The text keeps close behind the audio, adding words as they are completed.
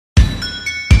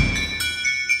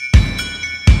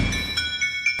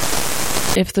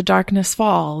If the darkness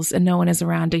falls and no one is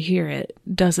around to hear it,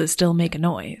 does it still make a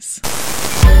noise?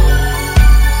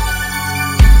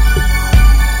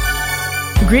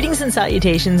 Greetings and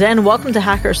salutations, and welcome to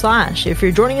Hacker Slash. If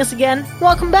you're joining us again,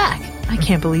 welcome back. I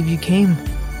can't believe you came.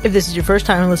 If this is your first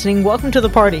time listening, welcome to the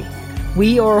party.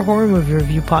 We are a horror movie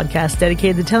review podcast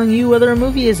dedicated to telling you whether a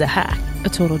movie is a hack, A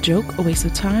total joke, a waste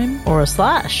of time, or a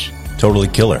slash. Totally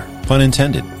killer. Pun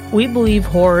intended. We believe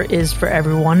horror is for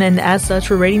everyone, and as such,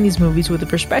 we're rating these movies with the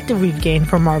perspective we've gained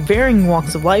from our varying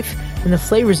walks of life and the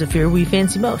flavors of fear we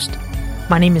fancy most.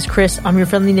 My name is Chris. I'm your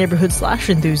friendly neighborhood slash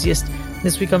enthusiast.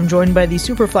 This week I'm joined by the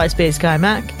Superfly Space Guy,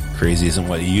 Mac. Crazy isn't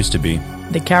what it used to be.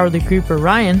 The Cowardly Creeper,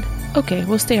 Ryan. Okay,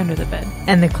 we'll stay under the bed.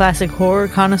 And the classic horror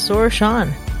connoisseur,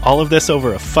 Sean. All of this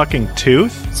over a fucking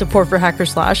tooth? Support for Hacker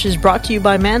Slash is brought to you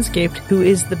by Manscaped, who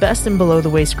is the best in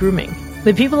below-the-waist grooming.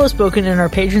 The people have spoken and our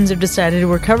patrons have decided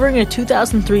we're covering a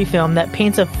 2003 film that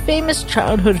paints a famous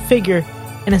childhood figure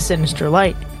in a sinister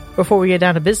light. Before we get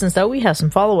down to business, though, we have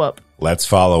some follow-up. Let's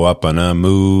follow up on a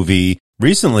movie.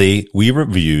 Recently, we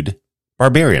reviewed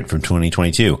Barbarian from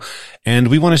 2022, and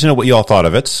we wanted to know what you all thought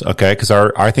of it, okay? Because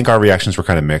I think our reactions were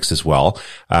kind of mixed as well.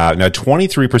 Now,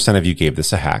 23% of you gave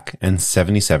this a hack, and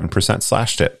 77%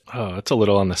 slashed it. Oh, it's a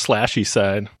little on the slashy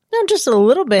side. No, just a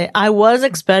little bit. I was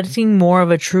expecting more of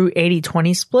a true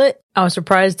 80-20 split. I was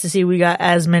surprised to see we got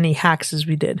as many hacks as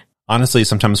we did. Honestly,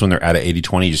 sometimes when they're at a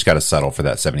 80-20, you just got to settle for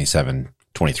that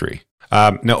 77-23.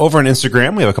 Now, over on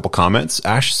Instagram, we have a couple comments.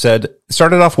 Ash said,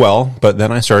 started off well, but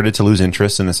then I started to lose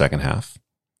interest in the second half.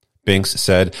 Binks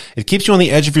said, it keeps you on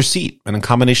the edge of your seat and a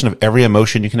combination of every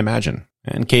emotion you can imagine.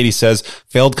 And Katie says,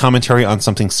 failed commentary on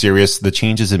something serious. The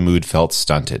changes in mood felt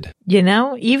stunted. You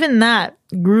know, even that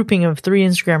grouping of 3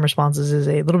 Instagram responses is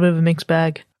a little bit of a mixed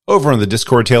bag. Over on the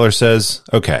Discord, Taylor says,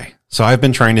 okay, so I've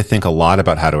been trying to think a lot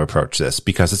about how to approach this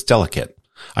because it's delicate.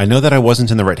 I know that I wasn't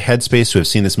in the right headspace to have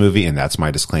seen this movie, and that's my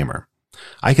disclaimer.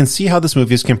 I can see how this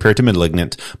movie is compared to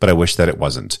Malignant, but I wish that it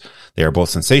wasn't. They are both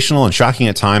sensational and shocking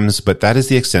at times, but that is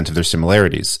the extent of their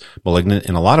similarities. Malignant,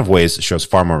 in a lot of ways, shows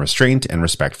far more restraint and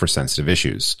respect for sensitive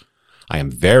issues. I am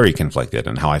very conflicted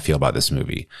on how I feel about this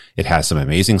movie. It has some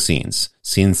amazing scenes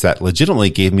that legitimately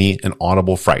gave me an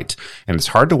audible fright, and it's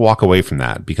hard to walk away from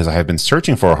that because I have been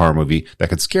searching for a horror movie that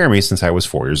could scare me since I was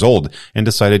 4 years old and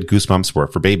decided Goosebumps were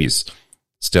for babies.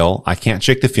 Still, I can't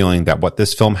shake the feeling that what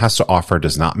this film has to offer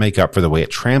does not make up for the way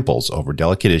it tramples over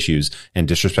delicate issues and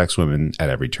disrespects women at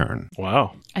every turn.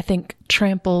 Wow. I think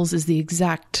tramples is the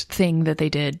exact thing that they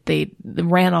did. They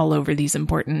ran all over these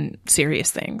important,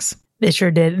 serious things. They sure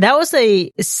did. That was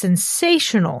a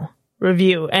sensational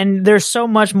review, and there's so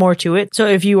much more to it. So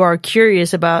if you are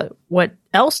curious about what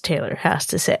else Taylor has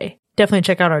to say, definitely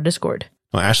check out our Discord.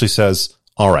 Well, Ashley says,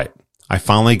 all right, I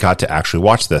finally got to actually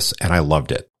watch this, and I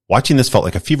loved it. Watching this felt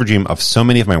like a fever dream of so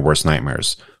many of my worst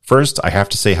nightmares. First, I have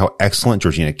to say how excellent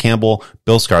Georgina Campbell,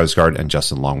 Bill Skarsgård, and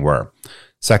Justin Long were.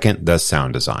 Second, the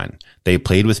sound design. They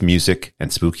played with music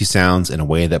and spooky sounds in a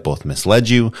way that both misled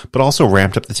you, but also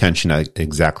ramped up the tension at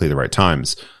exactly the right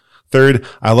times. Third,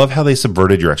 I love how they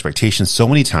subverted your expectations so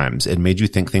many times and made you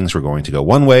think things were going to go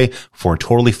one way before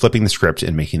totally flipping the script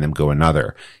and making them go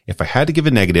another. If I had to give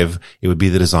a negative, it would be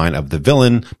the design of the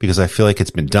villain because I feel like it's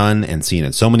been done and seen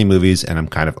in so many movies and I'm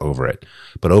kind of over it.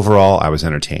 But overall, I was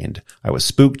entertained. I was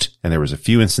spooked and there was a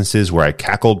few instances where I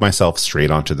cackled myself straight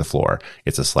onto the floor.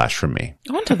 It's a slash from me.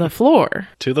 Onto the floor.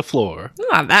 To the floor.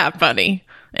 Not that funny,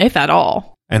 if at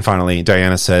all. And finally,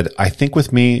 Diana said, I think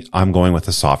with me, I'm going with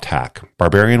a soft hack.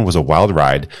 Barbarian was a wild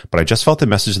ride, but I just felt the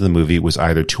message of the movie was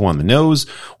either too on the nose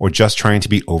or just trying to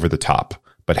be over the top.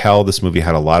 But hell, this movie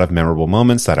had a lot of memorable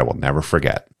moments that I will never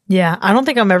forget. Yeah, I don't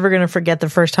think I'm ever going to forget the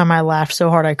first time I laughed so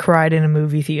hard I cried in a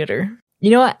movie theater.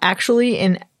 You know what? Actually,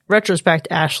 in retrospect,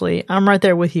 Ashley, I'm right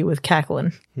there with you with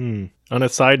cackling. On a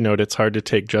side note, it's hard to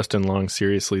take Justin Long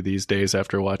seriously these days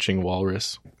after watching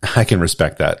Walrus. I can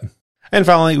respect that. And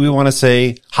finally, we want to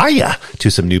say hiya to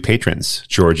some new patrons,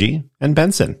 Georgie and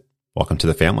Benson. Welcome to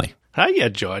the family.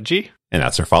 Hiya, Georgie. And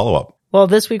that's our follow-up. Well,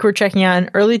 this week we're checking out an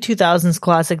early 2000s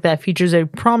classic that features a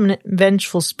prominent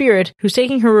vengeful spirit who's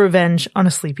taking her revenge on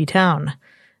a sleepy town.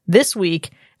 This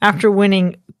week, after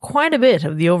winning quite a bit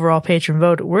of the overall patron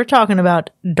vote, we're talking about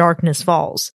Darkness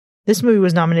Falls. This movie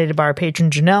was nominated by our patron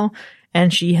Janelle,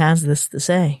 and she has this to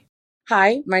say.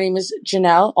 Hi, my name is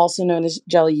Janelle, also known as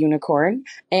Jelly Unicorn,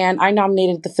 and I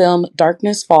nominated the film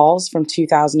Darkness Falls from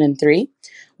 2003.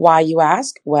 Why, you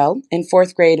ask? Well, in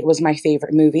fourth grade, it was my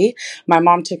favorite movie. My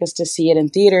mom took us to see it in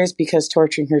theaters because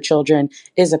torturing her children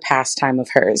is a pastime of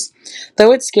hers.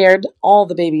 Though it scared all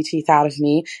the baby teeth out of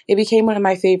me, it became one of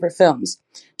my favorite films.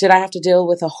 Did I have to deal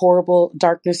with a horrible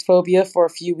darkness phobia for a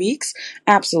few weeks?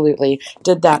 Absolutely.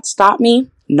 Did that stop me?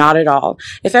 Not at all.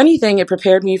 If anything, it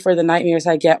prepared me for the nightmares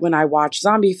I get when I watch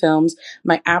zombie films,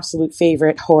 my absolute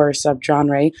favorite horror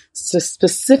subgenre,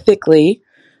 specifically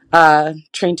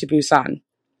Train to Busan.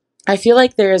 I feel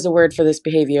like there is a word for this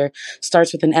behavior.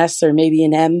 Starts with an S or maybe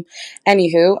an M.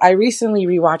 Anywho, I recently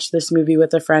rewatched this movie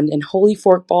with a friend, and holy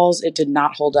fork balls, it did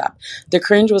not hold up. The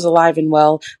cringe was alive and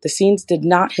well, the scenes did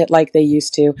not hit like they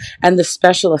used to, and the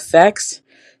special effects,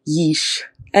 yeesh.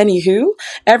 Anywho,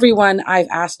 everyone I've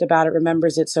asked about it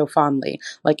remembers it so fondly.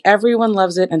 Like everyone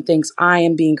loves it and thinks I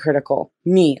am being critical.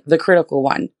 Me, the critical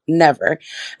one. Never.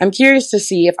 I'm curious to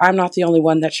see if I'm not the only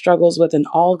one that struggles with an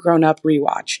all grown up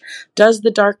rewatch. Does the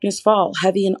darkness fall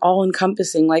heavy and all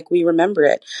encompassing like we remember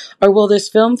it? Or will this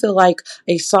film feel like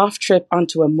a soft trip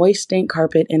onto a moist stank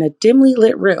carpet in a dimly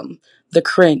lit room? The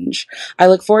cringe. I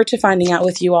look forward to finding out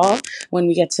with you all when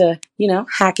we get to,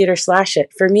 hack it or slash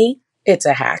it. For me, it's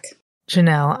a hack.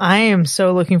 Janelle, I am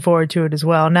so looking forward to it as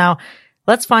well. Now,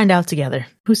 let's find out together.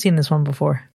 Who's seen this one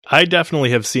before? I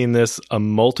definitely have seen this a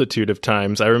multitude of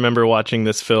times. I remember watching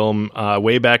this film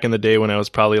way back in the day when I was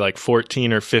probably like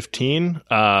 14 or 15.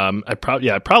 I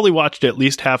probably watched it at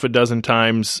least half a dozen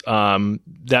times.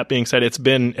 That being said, it's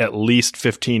been at least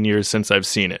 15 years since I've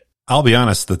seen it. I'll be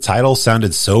honest, the title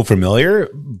sounded so familiar,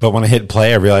 but when I hit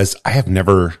play, I realized I have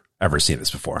never ever seen this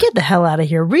before. Get the hell out of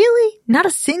here. Really? Not a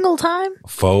single time?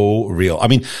 Faux real. I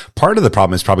mean, part of the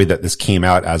problem is probably that this came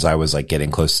out as I was like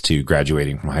getting close to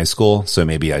graduating from high school. So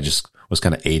maybe I just was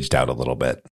kind of aged out a little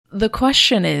bit. The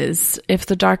question is, if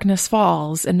the darkness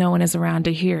falls and no one is around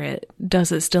to hear it,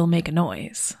 does it still make a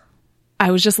noise? I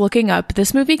was just looking up.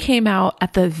 This movie came out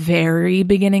at the very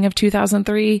beginning of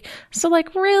 2003. So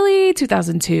like really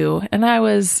 2002. And I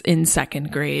was in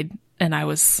second grade and I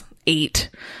was 8.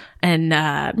 And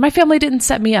my family didn't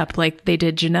set me up like they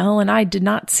did Janelle, and I did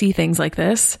not see things like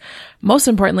this. Most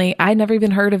importantly, I never even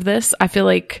heard of this. I feel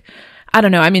like, I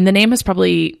don't know. I mean, the name is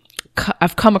probably,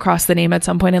 I've come across the name at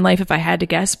some point in life if I had to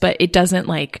guess, but it doesn't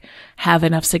like have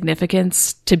enough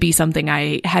significance to be something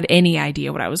I had any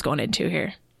idea what I was going into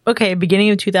here. Okay,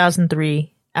 beginning of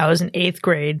 2003, I was in 8th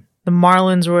grade. The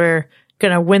Marlins were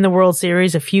going to win the World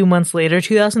Series a few months later.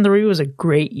 2003 was a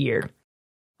great year.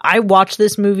 I watched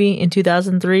this movie in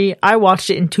 2003. I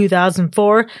watched it in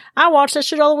 2004. I watched that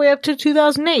shit all the way up to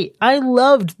 2008. I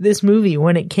loved this movie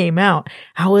when it came out.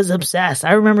 I was obsessed.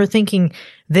 I remember thinking,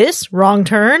 this? Wrong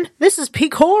turn? This is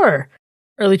peak horror.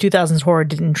 Early 2000s horror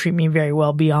didn't treat me very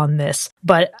well beyond this.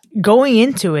 But going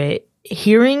into it,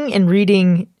 hearing and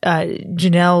reading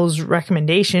Janelle's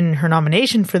recommendation, her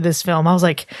nomination for this film, I was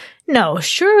like, no,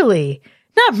 surely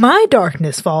not My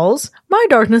Darkness Falls. My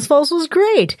Darkness Falls was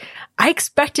great. I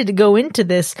expected to go into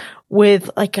this with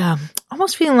like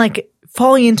almost feeling like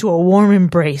falling into a warm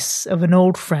embrace of an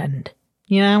old friend.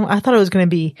 I thought it was going to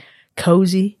be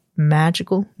cozy,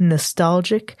 magical,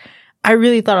 nostalgic. I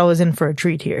really thought I was in for a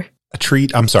treat here. A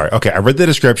treat? I'm sorry. Okay, I read the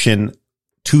description.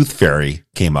 Tooth Fairy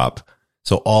came up.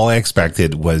 So all I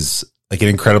expected was like an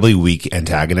incredibly weak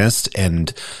antagonist,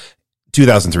 and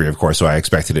 2003, of course, so I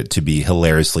expected it to be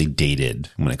hilariously dated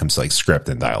when it comes to like script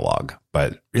and dialogue.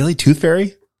 But really, Tooth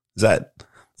Fairy?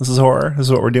 This is horror? This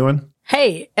is what we're doing?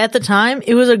 Hey, at the time,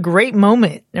 it was a great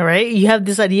moment, all right? You have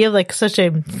this idea of like such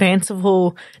a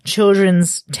fanciful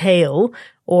children's tale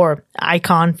or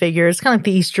icon figure. It's kind of like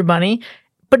the Easter Bunny.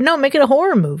 But no, make it a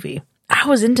horror movie. I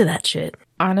was into that shit.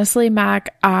 Honestly,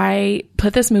 Mac, I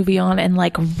put this movie on and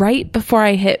like right before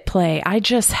I hit play, I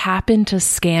just happened to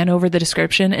scan over the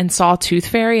description and saw Tooth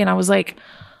Fairy, and I was like,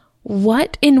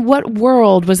 what in what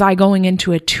world was I going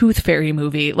into a Tooth Fairy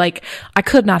movie? Like, I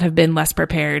could not have been less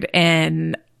prepared.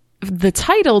 And the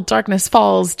title Darkness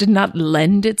Falls did not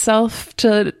lend itself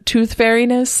to Tooth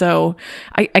Fairiness. So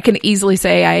I can easily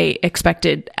say I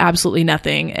expected absolutely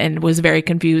nothing and was very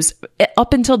confused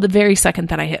up until the very second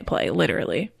that I hit play,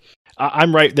 literally.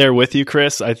 I'm right there with you,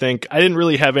 Chris. I think I didn't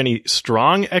really have any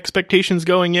strong expectations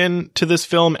going into this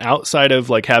film outside of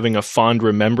like having a fond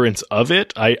remembrance of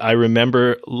it. I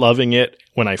remember loving it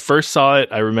when I first saw it.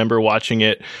 I remember watching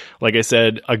it, like I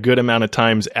said, a good amount of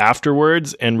times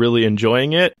afterwards and really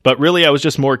enjoying it. But really, I was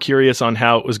just more curious on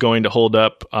how it was going to hold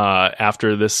up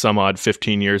after this some odd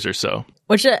 15 years or so.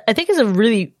 Which I think is a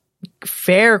really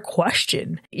fair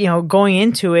question. You know, going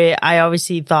into it, I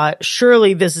obviously thought,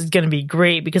 surely this is going to be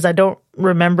great because I don't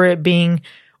remember it being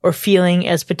or feeling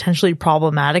as potentially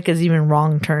problematic as even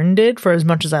Wrong Turn did, for as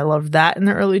much as I loved that in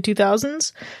the early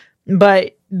 2000s.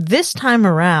 But this time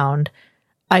around,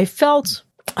 I felt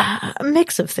a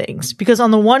mix of things because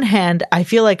on the one hand, I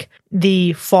feel like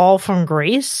the fall from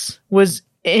grace was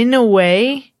in a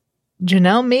way,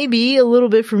 Janelle, maybe a little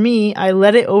bit for me. I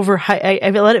let it I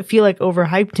let it feel like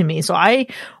overhyped to me. So I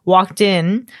walked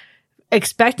in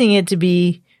expecting it to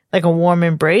be like a warm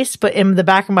embrace, but in the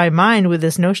back of my mind with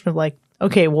this notion of like,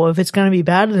 okay, well, if it's going to be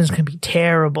bad, then it's going to be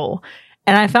terrible.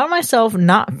 And I found myself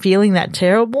not feeling that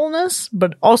terribleness,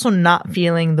 but also not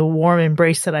feeling the warm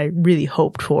embrace that I really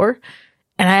hoped for.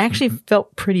 And I actually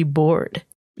felt pretty bored.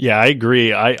 Yeah, I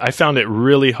agree. I found it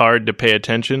really hard to pay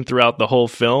attention throughout the whole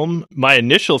film. My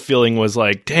initial feeling was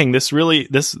like, dang, this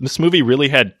movie really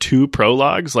had 2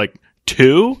 prologues, like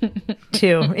 2?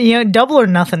 2. You know, double or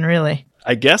nothing, really.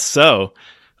 I guess so.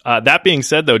 That being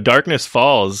said, though, Darkness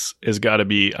Falls has got to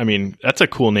be, I mean, that's a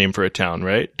cool name for a town,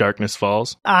 right? Darkness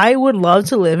Falls. I would love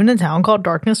to live in a town called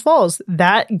Darkness Falls.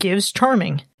 That gives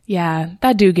charming. Yeah,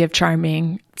 that do give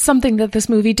charming. Something that this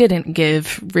movie didn't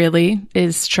give, really,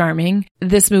 is charming.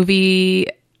 This movie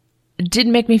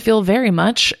didn't make me feel very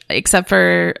much, except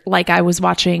for like I was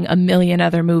watching a million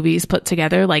other movies put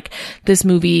together. Like this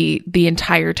movie, the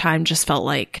entire time just felt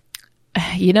like,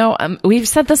 you know, we've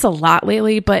said this a lot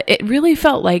lately, but it really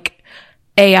felt like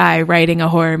AI writing a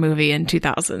horror movie in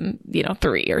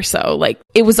 2003 or so. Like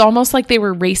it was almost like they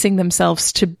were racing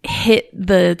themselves to hit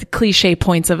the cliche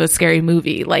points of a scary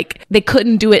movie. Like they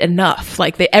couldn't do it enough.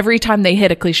 Like every time they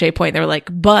hit a cliche point, they were like,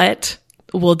 but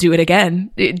we'll do it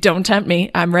again. Don't tempt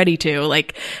me. I'm ready to.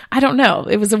 Like, I don't know.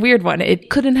 It was a weird one. It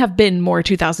couldn't have been more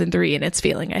 2003 in its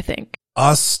feeling, I think.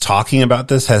 Us talking about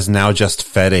this has now just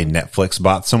fed a Netflix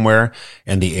bot somewhere,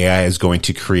 and the AI is going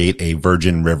to create a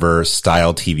Virgin River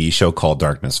style TV show called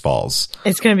Darkness Falls.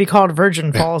 It's going to be called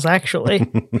Virgin Falls,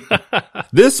 actually.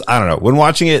 This, I don't know. When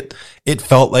watching it, it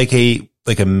felt like a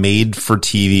made for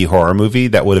TV horror movie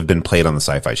that would have been played on the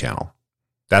Sci-Fi Channel.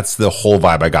 That's the whole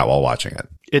vibe I got while watching it.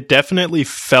 It definitely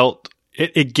felt,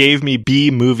 it gave me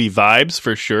B-movie vibes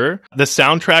for sure. The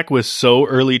soundtrack was so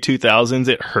early 2000s,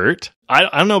 it hurt. I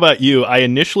don't know about you. I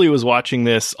initially was watching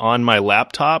this on my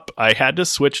laptop. I had to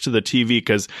switch to the TV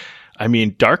because, I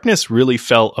mean, darkness really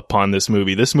fell upon this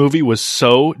movie. This movie was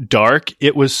so dark.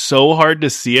 It was so hard to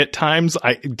see at times.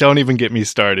 Don't even get me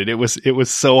started. It was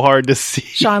so hard to see.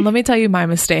 Sean, let me tell you my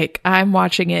mistake. I'm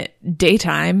watching it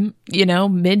daytime, you know,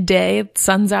 midday,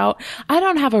 sun's out. I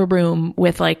don't have a room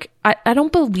with like, I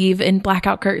don't believe in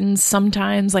blackout curtains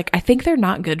sometimes. Like, I think they're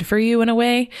not good for you in a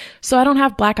way. So I don't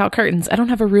have blackout curtains. I don't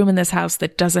have a room in this house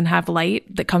that doesn't have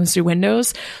light that comes through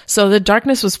windows. So the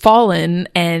darkness was fallen.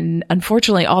 And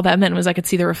unfortunately, all that meant was I could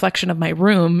see the reflection of my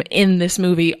room in this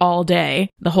movie all day,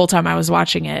 the whole time I was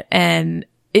watching it. And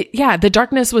the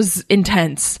darkness was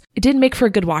intense. It didn't make for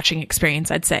a good watching experience,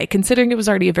 I'd say, considering it was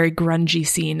already a very grungy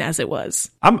scene as it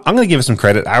was. I'm going to give it some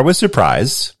credit. I was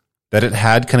surprised that it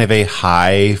had kind of a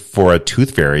high for a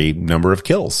Tooth Fairy number of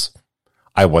kills.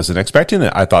 I wasn't expecting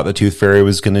it. I thought the Tooth Fairy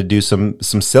was going to do some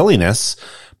silliness,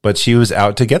 but she was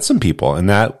out to get some people. And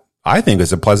that, I think,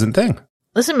 is a pleasant thing.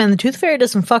 Listen, man, the Tooth Fairy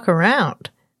doesn't fuck around.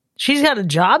 She's got a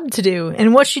job to do,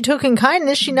 and what she took in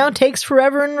kindness, she now takes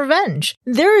forever in revenge.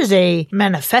 There is a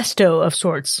manifesto of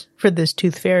sorts for this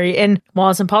Tooth Fairy, and while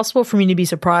it's impossible for me to be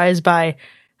surprised by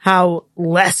how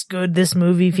less good this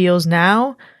movie feels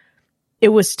now, it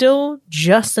was still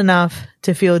just enough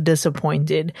to feel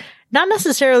disappointed. Not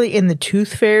necessarily in the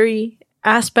Tooth Fairy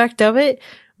aspect of it,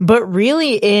 but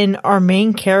really in our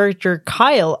main character,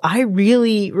 Kyle. I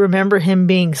really remember him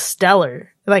being stellar.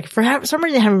 Like, for some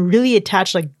reason, I have really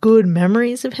attached, like, good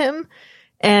memories of him.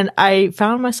 And I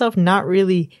found myself not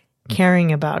really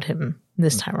caring about him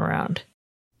this time around.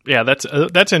 Yeah,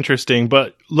 that's interesting.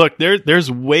 But look,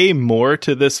 there's way more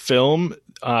to this film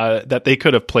that they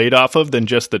could have played off of than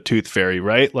just the Tooth Fairy,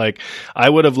 right? Like, I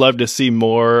would have loved to see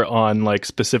more on, like,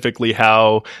 specifically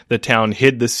how the town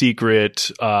hid the secret,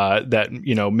 that,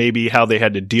 you know, maybe how they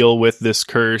had to deal with this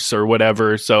curse or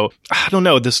whatever. So, I don't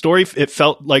know. The story, it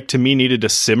felt like to me needed to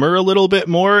simmer a little bit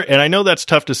more. And I know that's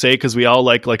tough to say because we all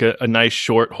like a nice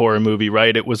short horror movie,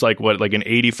 right? It was like an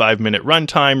 85-minute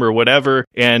runtime or whatever.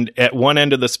 And at one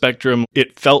end of the spectrum,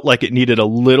 it felt like it needed a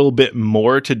little bit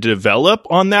more to develop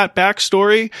on that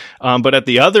backstory. But at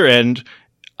the other end,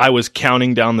 I was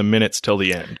counting down the minutes till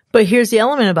the end. But here's the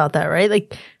element about that, right?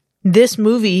 Like, this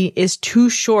movie is too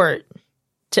short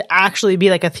to actually be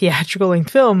like a theatrical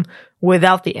length film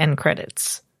without the end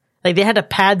credits. Like, they had to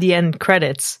pad the end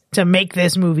credits to make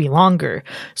this movie longer.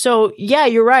 So, yeah,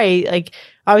 you're right. Like,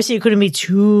 obviously it couldn't be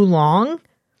too long,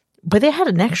 but they had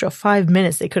an extra 5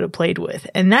 minutes they could have played with,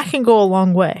 and that can go a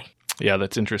long way. Yeah,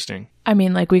 that's interesting. I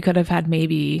mean, like, we could have had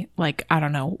maybe, like, I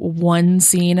don't know, one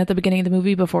scene at the beginning of the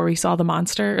movie before we saw the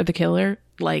monster or the killer.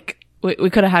 Like,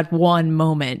 we could have had one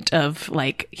moment of,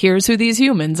 like, here's who these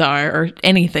humans are, or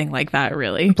anything like that,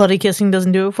 really. Bloody kissing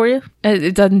doesn't do it for you?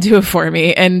 It doesn't do it for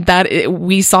me. And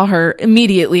we saw her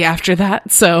immediately after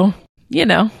that. So, you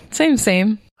know,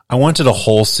 same. I wanted a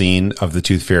whole scene of the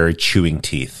Tooth Fairy chewing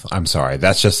teeth. I'm sorry.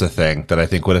 That's just a thing that I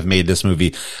think would have made this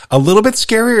movie a little bit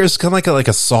scarier. It's kind of like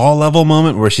a Saw level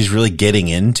moment where she's really getting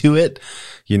into it.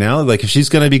 You know, like, if she's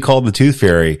going to be called the Tooth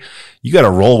Fairy, you got to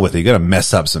roll with it. You got to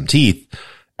mess up some teeth.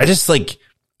 I just, like,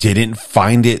 didn't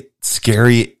find it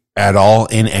scary at all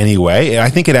in any way. And I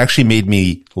think it actually made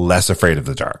me less afraid of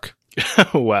the dark.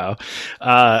 Wow.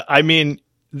 I mean,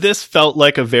 this felt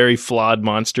like a very flawed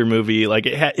monster movie. Like,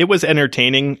 it was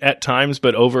entertaining at times,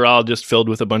 but overall just filled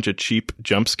with a bunch of cheap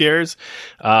jump scares.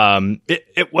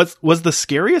 It was the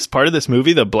scariest part of this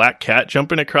movie, the black cat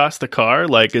jumping across the car.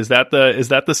 Like, is that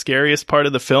the scariest part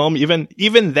of the film?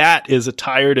 Even that is a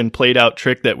tired and played out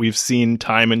trick that we've seen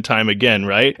time and time again,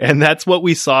 right? And that's what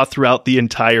we saw throughout the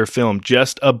entire film.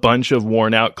 Just a bunch of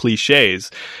worn out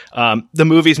cliches. The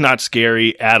movie's not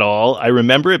scary at all. I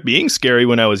remember it being scary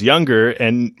when I was younger,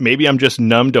 and maybe I'm just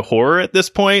numb to horror at this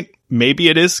point. Maybe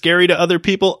it is scary to other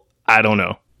people. I don't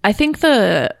know. I think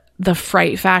the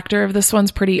fright factor of this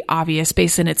one's pretty obvious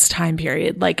based in its time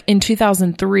period. Like, in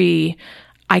 2003,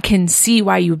 I can see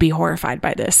why you would be horrified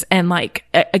by this. And, like,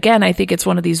 again, I think it's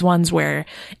one of these ones where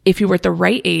if you were at the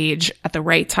right age at the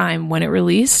right time when it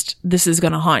released, this is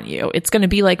going to haunt you. It's going to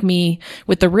be like me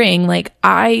with The Ring. Like,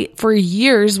 I, for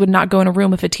years, would not go in a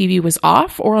room if a TV was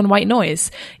off or on white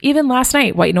noise. Even last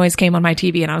night, white noise came on my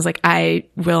TV and I was like, I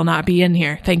will not be in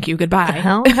here. Thank you. Goodbye. The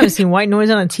hell? I haven't seen white noise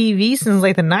on a TV since,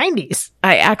 like, the 90s.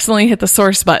 I accidentally hit the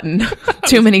source button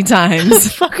too many times. What the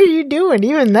fuck are you doing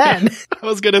even then? I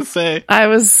was going to say. I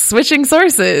was switching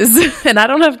sources and I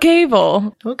don't have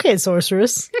cable. Okay,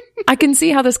 sorceress. I can see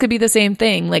how this could be the same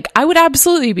thing. Like, I would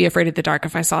absolutely be afraid of the dark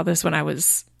if I saw this when I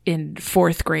was in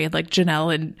 4th grade, like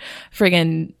Janelle and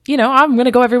friggin', you know, I'm going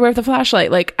to go everywhere with a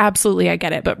flashlight. Like, absolutely, I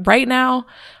get it. But right now,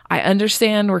 I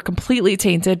understand we're completely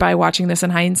tainted by watching this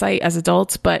in hindsight as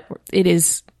adults, but it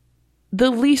is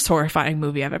the least horrifying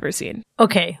movie I've ever seen.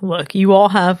 Okay, look, you all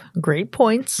have great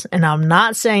points, and I'm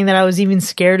not saying that I was even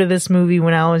scared of this movie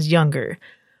when I was younger.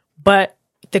 But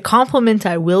the compliment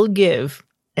I will give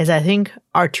is I think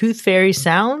our Tooth Fairy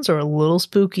sounds are a little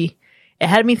spooky. It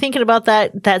had me thinking about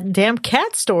that damn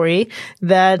cat story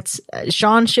that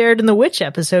Sean shared in the Witch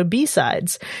episode,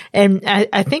 B-Sides. And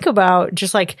I think about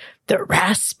just like the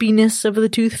raspiness of the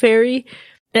Tooth Fairy.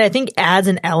 And I think adds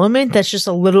an element that's just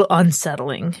a little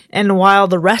unsettling. And while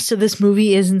the rest of this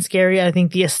movie isn't scary, I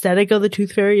think the aesthetic of the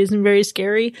Tooth Fairy isn't very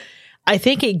scary. I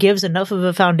think it gives enough of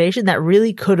a foundation that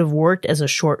really could have worked as a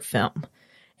short film.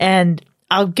 And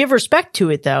I'll give respect to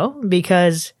it, though,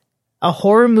 because a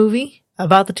horror movie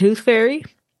about the Tooth Fairy,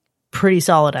 pretty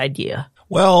solid idea.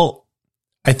 Well,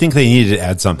 I think they needed to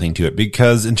add something to it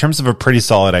because in terms of a pretty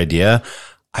solid idea,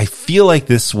 I feel like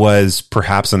this was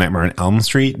perhaps a Nightmare on Elm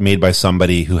Street made by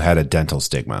somebody who had a dental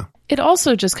stigma. It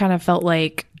also just kind of felt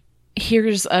like,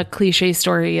 here's a cliche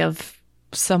story of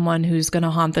someone who's going to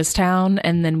haunt this town,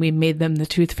 and then we made them the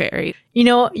Tooth Fairy. You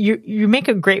know, you make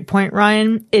a great point,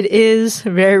 Ryan. It is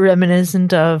very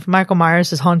reminiscent of Michael Myers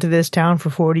has haunted this town for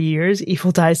 40 years.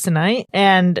 Evil Dies Tonight.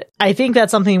 And I think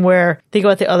that's something where, think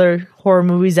about the other horror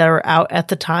movies that were out at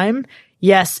the time.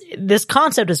 Yes, this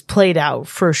concept is played out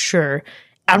for sure.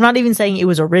 I'm not even saying it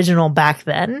was original back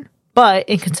then, but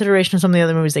in consideration of some of the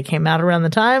other movies that came out around the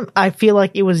time, I feel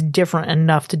like it was different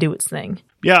enough to do its thing.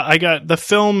 Yeah, the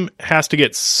film has to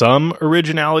get some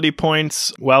originality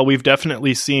points. While we've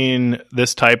definitely seen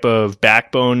this type of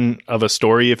backbone of a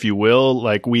story, if you will,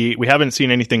 like we haven't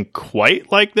seen anything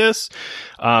quite like this.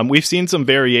 We've seen some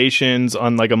variations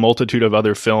on like a multitude of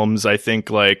other films. I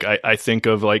think I think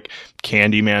of like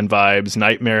Candyman vibes,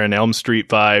 Nightmare on Elm Street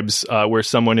vibes, where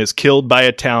someone is killed by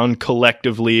a town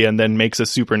collectively and then makes a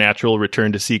supernatural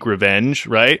return to seek revenge,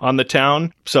 right, on the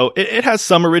town. So it has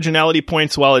some originality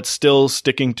points while it's still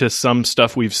sticking to some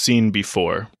stuff we've seen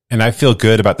before. And I feel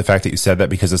good about the fact that you said that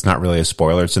because it's not really a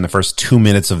spoiler. It's in the first 2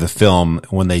 minutes of the film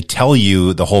when they tell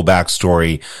you the whole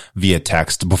backstory via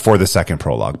text before the second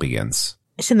prologue begins.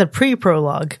 It's in the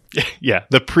pre-prologue. Yeah,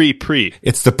 the pre.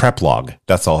 It's the prep log.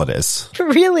 That's all it is.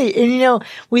 Really? And you know,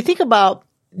 we think about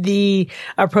the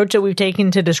approach that we've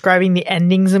taken to describing the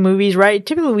endings of movies, right?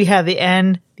 Typically we have the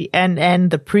end,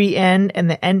 the pre-end, and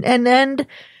the end.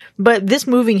 But this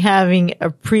movie having a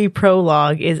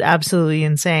pre-prologue is absolutely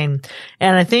insane.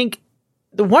 And I think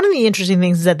one of the interesting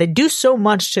things is that they do so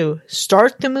much to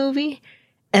start the movie,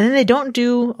 and then they don't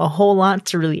do a whole lot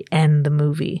to really end the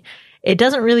movie. It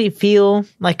doesn't really feel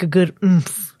like a good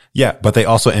oomph. Yeah, but they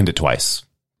also end it twice.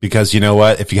 Because you know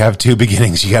what? If you have two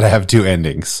beginnings, you got to have two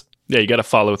endings. Yeah, you got to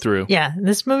follow through. Yeah,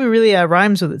 this movie really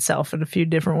rhymes with itself in a few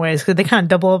different ways because they kind of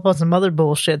double up on some other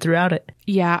bullshit throughout it.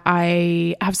 Yeah,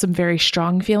 I have some very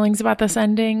strong feelings about this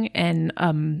ending, and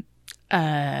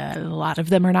a lot of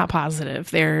them are not positive.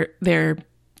 They're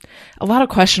a lot of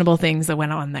questionable things that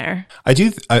went on there. I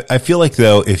feel like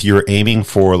though, if you're aiming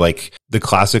for like the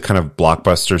classic kind of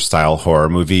blockbuster style horror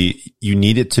movie, you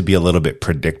need it to be a little bit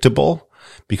predictable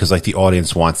because like the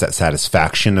audience wants that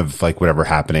satisfaction of like whatever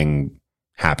happening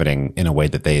in a way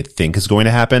that they think is going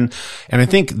to happen. And I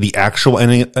think the actual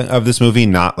ending of this movie,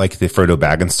 not like the Frodo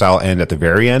Baggins style end at the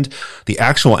very end, the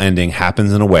actual ending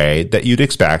happens in a way that you'd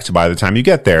expect by the time you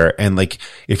get there. And like,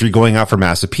 if you're going out for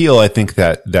mass appeal, I think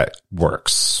that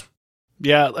works.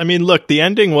 Yeah, I mean, look, the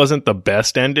ending wasn't the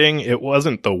best ending. It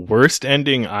wasn't the worst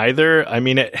ending either. I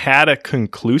mean, it had a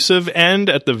conclusive end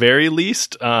at the very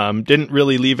least. Didn't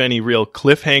really leave any real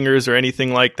cliffhangers or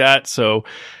anything like that. So,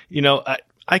 you know,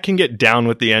 I can get down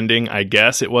with the ending, I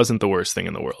guess. It wasn't the worst thing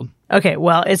in the world. Okay,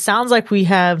 well, it sounds like we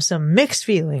have some mixed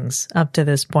feelings up to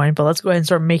this point, but let's go ahead and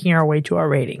start making our way to our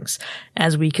ratings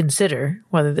as we consider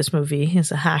whether this movie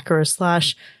is a hack or a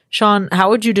slash. Sean,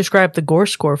 how would you describe the gore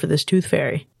score for this Tooth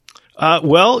Fairy?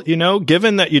 Well, you know,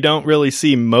 given that you don't really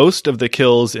see most of the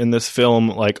kills in this film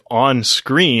like on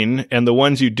screen, and the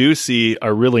ones you do see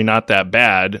are really not that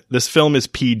bad, this film is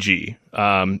PG.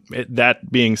 That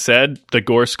being said, the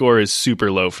gore score is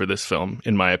super low for this film,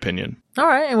 in my opinion. All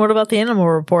right, and what about the Animal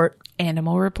Report?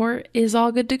 Animal Report is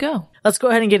all good to go. Let's go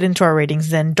ahead and get into our ratings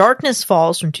then. Darkness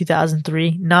Falls from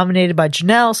 2003, nominated by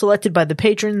Janelle, selected by the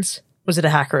patrons. Was it a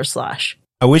hack or a slash?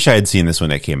 I wish I had seen this when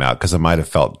it came out because I might have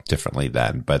felt differently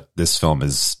then, but this film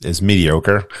is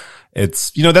mediocre.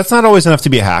 It's, you know, that's not always enough to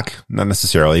be a hack, not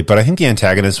necessarily, but I think the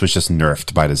antagonist was just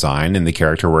nerfed by design and the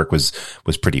character work was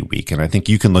pretty weak. And I think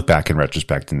you can look back in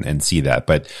retrospect and see that,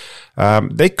 but,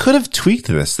 they could have tweaked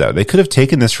this though. They could have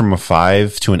taken this from a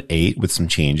 5 to an 8 with some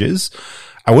changes.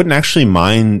 I wouldn't actually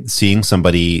mind seeing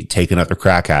somebody take another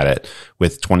crack at it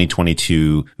with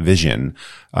 2022 vision.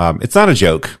 It's not a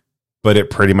joke, but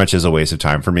it pretty much is a waste of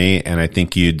time for me. And I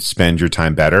think you'd spend your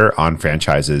time better on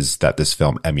franchises that this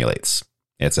film emulates.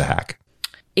 It's a hack.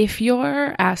 If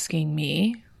you're asking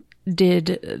me,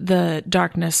 did the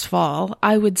darkness fall?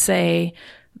 I would say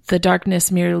the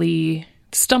darkness merely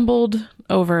stumbled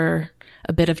over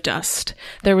a bit of dust.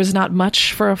 There was not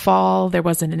much for a fall. There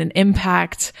wasn't an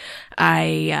impact.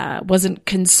 I wasn't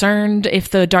concerned if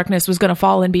the darkness was going to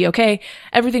fall and be okay.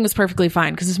 Everything was perfectly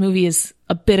fine because this movie is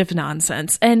a bit of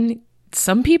nonsense. And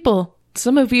some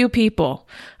of you people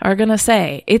are going to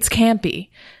say it's campy.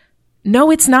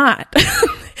 No, it's not.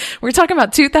 We're talking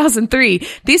about 2003.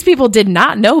 These people did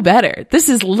not know better. This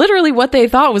is literally what they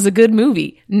thought was a good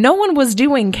movie. No one was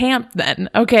doing camp then,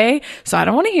 okay? So I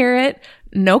don't want to hear it.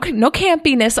 No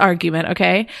campiness argument,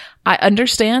 okay? I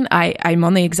understand. I'm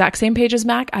on the exact same page as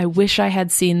Mac. I wish I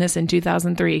had seen this in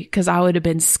 2003 because I would have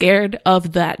been scared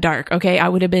of that dark, okay? I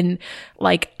would have been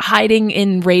like hiding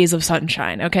in rays of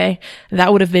sunshine, okay?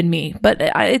 That would have been me. But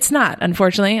it's not,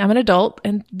 unfortunately. I'm an adult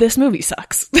and this movie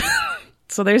sucks.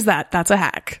 So there's that. That's a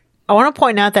hack. I want to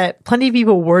point out that plenty of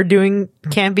people were doing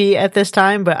campy at this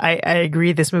time, but I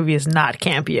agree this movie is not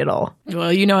campy at all.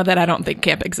 Well, you know that I don't think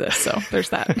camp exists, so there's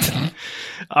that.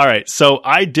 All right, so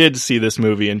I did see this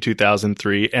movie in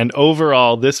 2003, and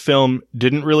overall, this film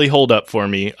didn't really hold up for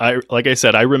me. Like I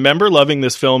said, I remember loving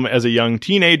this film as a young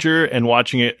teenager and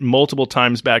watching it multiple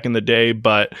times back in the day,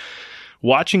 but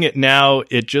watching it now,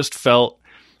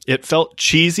 it felt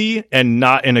cheesy and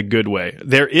not in a good way.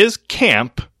 There is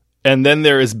camp, and then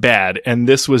there is bad, and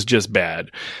this was just bad.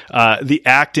 The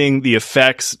acting, the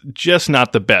effects, just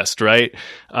not the best, right?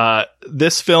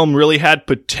 This film really had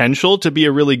potential to be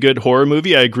a really good horror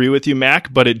movie. I agree with you,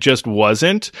 Mac, but it just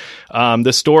wasn't.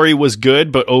 The story was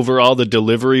good, but overall the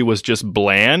delivery was just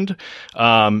bland.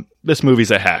 This movie's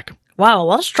a hack. Wow, a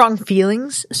lot of strong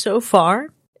feelings so far.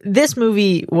 This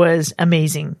movie was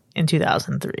amazing in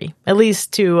 2003, at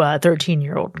least to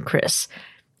 13-year-old Chris.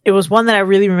 It was one that I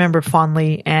really remember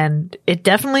fondly, and it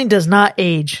definitely does not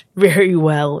age very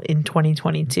well in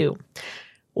 2022.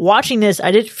 Watching this, I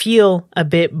did feel a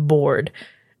bit bored.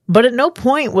 But at no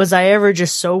point was I ever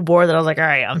just so bored that I was like, all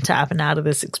right, I'm tapping out of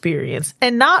this experience.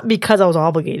 And not because I was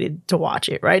obligated to watch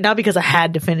it, right? Not because I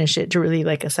had to finish it to really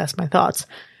like assess my thoughts,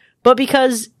 but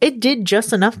because it did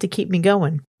just enough to keep me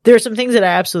going. There are some things that I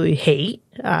absolutely hate.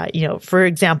 For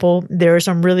example, there are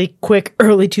some really quick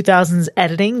early 2000s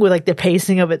editing with like the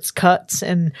pacing of its cuts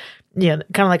and, kind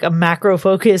of like a macro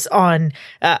focus on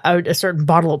a certain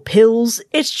bottle of pills.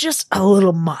 It's just a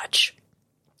little much.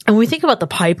 And when we think about the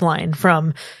pipeline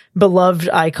from beloved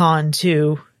icon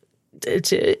to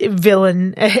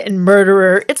villain and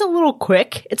murderer, it's a little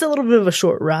quick. It's a little bit of a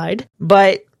short ride.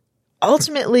 But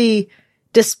ultimately,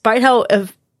 despite how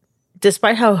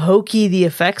hokey the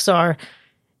effects are,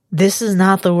 this is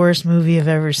not the worst movie I've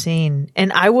ever seen.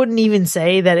 And I wouldn't even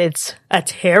say that it's a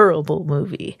terrible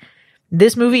movie.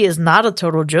 This movie is not a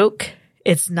total joke.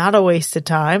 It's not a waste of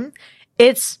time.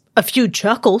 It's a few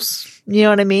chuckles. You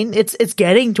know what I mean? It's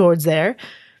getting towards there.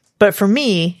 But for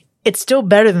me, it's still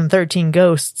better than 13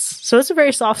 Ghosts. So it's a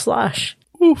very soft slash.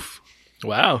 Oof.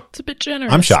 Wow. It's a bit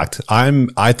generous. I'm shocked.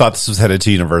 I thought this was headed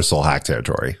to Universal hack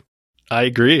territory. I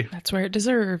agree. That's where it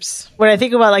deserves. When I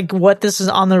think about like what this is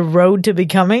on the road to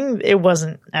becoming, it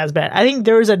wasn't as bad. I think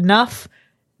there was enough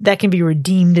that can be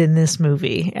redeemed in this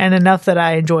movie and enough that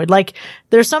I enjoyed. Like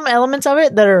there's some elements of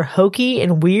it that are hokey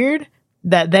and weird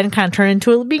that then kind of turn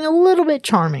into it being a little bit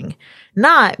charming,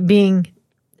 not being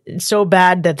so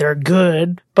bad that they're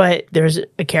good. But there's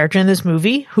a character in this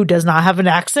movie who does not have an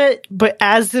accent, but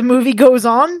as the movie goes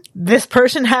on, this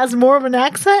person has more of an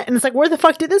accent, and it's like, where the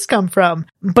fuck did this come from?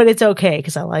 But it's okay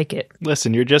because I like it.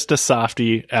 Listen, you're just a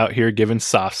softie out here giving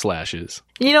soft slashes.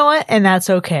 You know what? And that's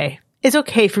okay. It's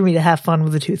okay for me to have fun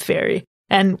with the Tooth Fairy.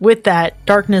 And with that,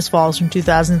 Darkness Falls from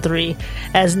 2003,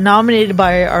 as nominated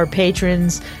by our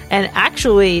patrons, and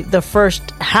actually the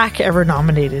first hack ever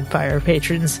nominated by our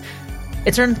patrons.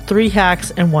 It's earned 3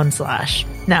 hacks and 1 slash.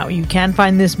 Now, you can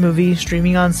find this movie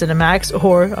streaming on Cinemax,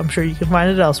 or I'm sure you can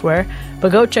find it elsewhere,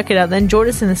 but go check it out, then join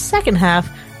us in the second half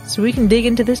so we can dig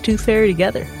into this Tooth Fairy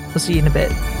together. We'll see you in a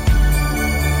bit.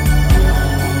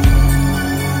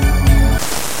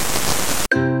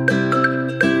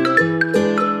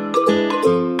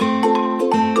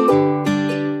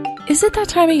 Is it that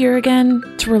time of year again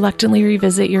to reluctantly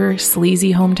revisit your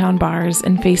sleazy hometown bars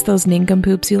and face those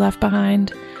nincompoops you left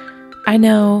behind? I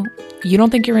know you don't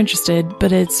think you're interested,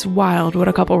 but it's wild what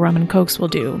a couple rum and cokes will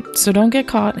do, so don't get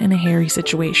caught in a hairy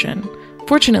situation.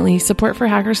 Fortunately, support for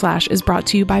Hacker Slash is brought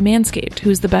to you by Manscaped,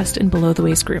 who's the best in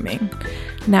below-the-waist grooming.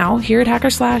 Now, here at Hacker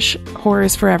Slash, horror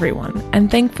is for everyone,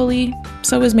 and thankfully,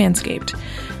 so is Manscaped.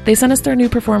 They sent us their new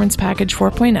Performance Package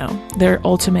 4.0, their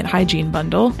ultimate hygiene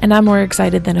bundle, and I'm more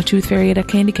excited than a tooth fairy at a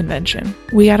candy convention.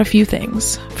 We got a few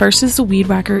things. First is the Weed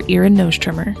Whacker ear and nose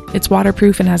trimmer. It's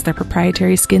waterproof and has their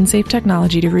proprietary skin-safe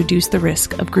technology to reduce the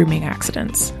risk of grooming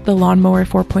accidents. The Lawnmower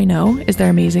 4.0 is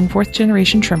their amazing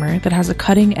 4th-generation trimmer that has a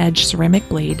cutting-edge ceramic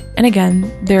blade, and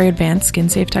again, their advanced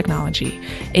skin-safe technology.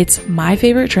 It's my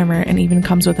favorite trimmer and even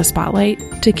comes with a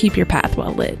spotlight to keep your path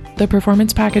well lit. The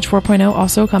Performance Package 4.0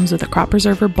 also comes with a crop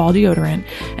preserver ball deodorant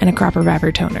and a crop reviver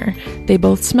toner. They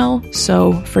both smell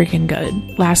so freaking good.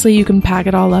 Lastly, you can pack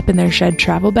it all up in their Shed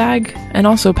travel bag and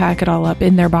also pack it all up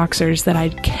in their boxers that I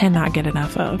cannot get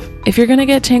enough of. If you're gonna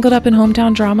get tangled up in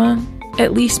hometown drama,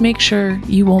 at least make sure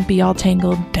you won't be all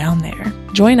tangled down there.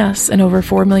 Join us and over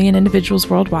 4 million individuals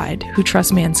worldwide who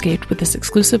trust Manscaped with this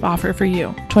exclusive offer for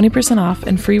you. 20% off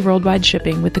and free worldwide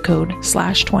shipping with the code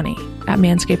 /20 at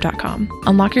manscaped.com.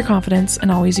 Unlock your confidence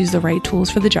and always use the right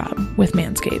tools for the job with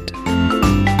Manscaped.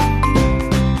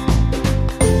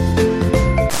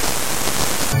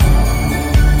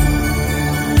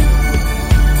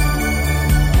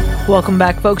 Welcome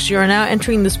back, folks. You are now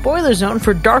entering the spoiler zone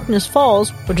for Darkness Falls,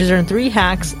 which has earned 3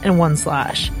 hacks and 1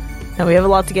 slash. Now, we have a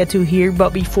lot to get to here,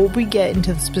 but before we get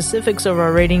into the specifics of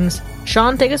our ratings,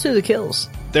 Sean, take us through the kills.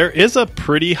 There is a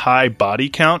pretty high body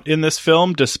count in this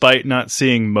film, despite not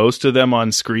seeing most of them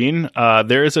on screen.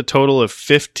 There is a total of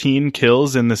 15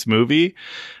 kills in this movie.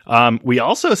 We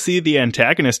also see the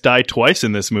antagonist die twice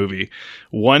in this movie.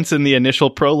 Once in the initial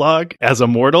prologue as a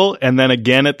mortal, and then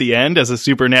again at the end as a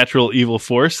supernatural evil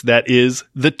force that is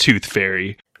the Tooth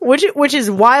Fairy. Which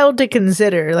is wild to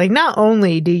consider. Like, not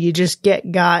only do you just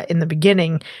get got in the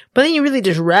beginning, but then you really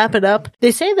just wrap it up.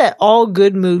 They say that all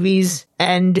good movies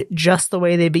end just the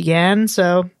way they began,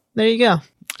 so there you go.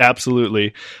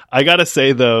 Absolutely. I gotta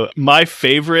say, though, my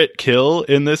favorite kill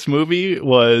in this movie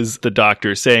was the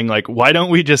doctor saying, like, why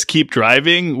don't we just keep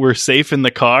driving? We're safe in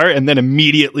the car. And then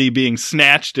immediately being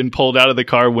snatched and pulled out of the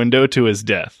car window to his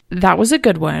death. That was a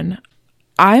good one.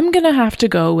 I'm going to have to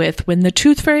go with when the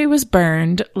Tooth Fairy was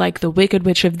burned, like the Wicked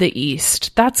Witch of the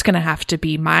East. That's going to have to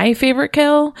be my favorite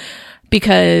kill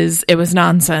because it was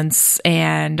nonsense.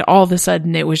 And all of a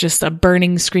sudden it was just a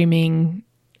burning, screaming,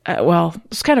 well, it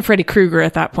was kind of Freddy Krueger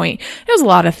at that point. It was a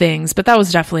lot of things, but that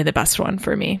was definitely the best one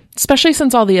for me, especially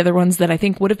since all the other ones that I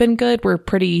think would have been good were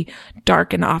pretty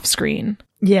dark and off screen.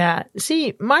 Yeah.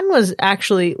 See, mine was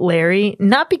actually Larry,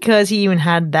 not because he even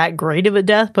had that great of a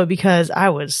death, but because I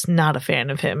was not a fan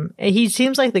of him. He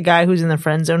seems like the guy who's in the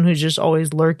friend zone who's just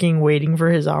always lurking, waiting for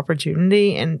his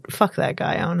opportunity, and fuck that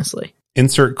guy, honestly.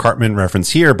 Insert Cartman reference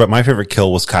here, but my favorite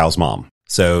kill was Kyle's mom.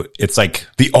 So it's like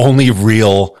the only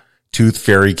real Tooth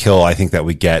Fairy kill I think that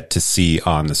we get to see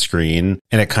on the screen.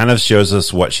 And it kind of shows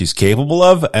us what she's capable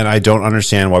of. And I don't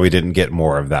understand why we didn't get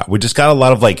more of that. We just got a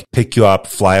lot of like pick you up,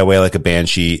 fly away like a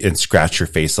banshee and scratch your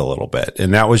face a little bit.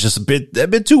 And that was just a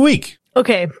bit too weak.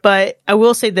 Okay, but I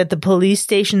will say that the police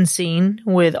station scene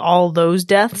with all those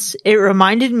deaths, it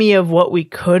reminded me of what we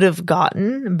could have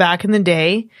gotten back in the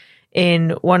day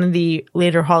in one of the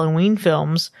later Halloween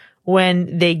films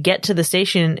when they get to the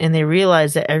station and they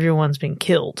realize that everyone's been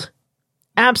killed.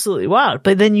 Absolutely wild.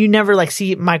 But then you never like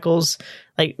see Michael's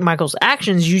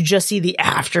actions. You just see the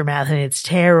aftermath and it's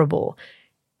terrible.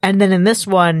 And then in this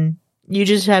one, you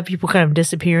just have people kind of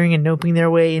disappearing and noping their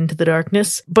way into the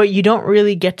darkness, but you don't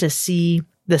really get to see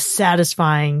the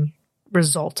satisfying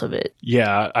result of it.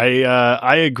 Yeah,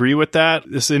 I agree with that.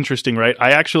 This is interesting, right?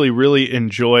 I actually really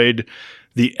enjoyed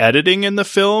the editing in the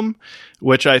film,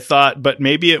 which I thought, but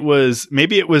maybe it was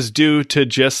due to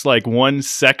just like one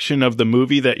section of the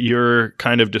movie that you're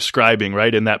kind of describing,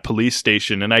 right? In that police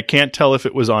station. And I can't tell if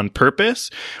it was on purpose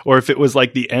or if it was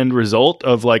like the end result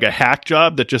of like a hack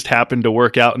job that just happened to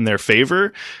work out in their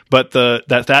favor. But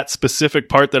that specific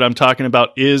part that I'm talking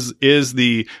about is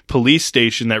the police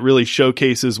station that really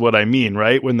showcases what I mean,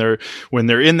 right? When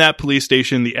they're in that police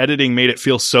station, the editing made it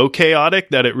feel so chaotic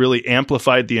that it really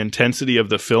amplified the intensity of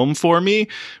the film for me,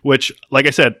 which, like I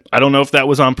said, I don't know if that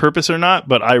was on purpose or not,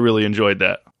 but I really enjoyed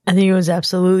that. I think it was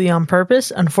absolutely on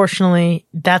purpose. Unfortunately,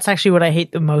 that's actually what I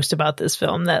hate the most about this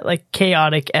film, that like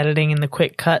chaotic editing and the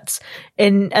quick cuts.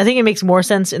 And I think it makes more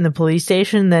sense in the police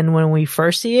station than when we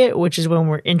first see it, which is when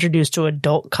we're introduced to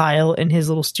adult Kyle in his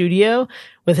little studio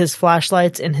with his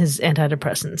flashlights and his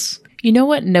antidepressants. You know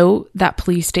what note that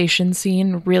police station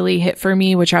scene really hit for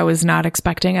me, which I was not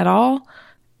expecting at all?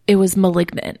 It was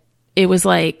Malignant. It was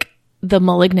like the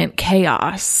Malignant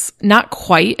chaos. Not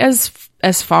quite as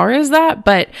far as that,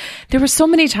 but there were so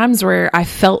many times where I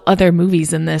felt other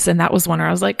movies in this, and that was one where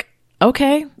I was like,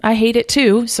 okay, I hate it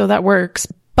too, so that works.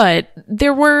 But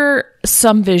there were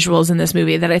some visuals in this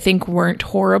movie that I think weren't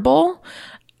horrible.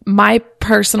 My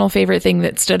personal favorite thing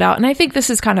that stood out, and I think this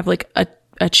is kind of like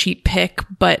a cheap pick,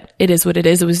 but it is what it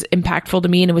is. It was impactful to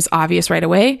me and it was obvious right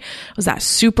away. It was that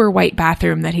super white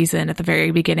bathroom that he's in at the very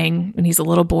beginning when he's a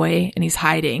little boy and he's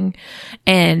hiding.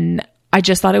 And I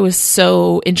just thought it was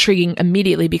so intriguing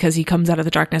immediately because he comes out of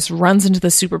the darkness, runs into the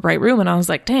super bright room. And I was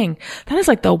like, dang, that is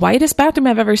like the whitest bathroom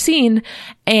I've ever seen.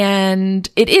 And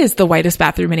it is the whitest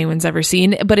bathroom anyone's ever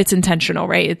seen, but it's intentional,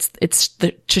 right? It's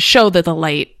to show that the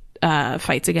light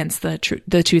fights against the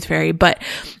Tooth Fairy. But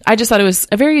I just thought it was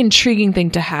a very intriguing thing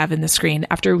to have in the screen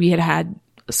after we had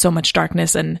so much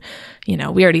darkness and, you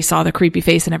know, we already saw the creepy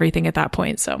face and everything at that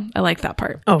point. So I like that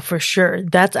part. Oh, for sure.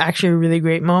 That's actually a really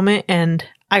great moment. And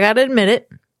I gotta admit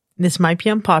it, this might be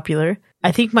unpopular.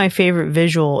 I think my favorite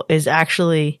visual is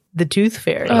actually the Tooth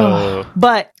Fairy. Oh.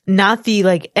 But not the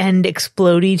like end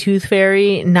explodey Tooth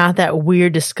Fairy, not that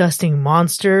weird, disgusting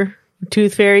monster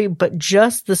Tooth Fairy, but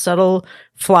just the subtle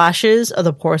flashes of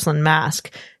the porcelain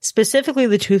mask. Specifically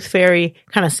the Tooth Fairy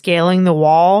kind of scaling the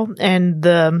wall and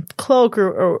the cloak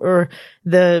or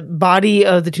the body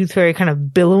of the Tooth Fairy kind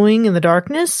of billowing in the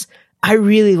darkness. I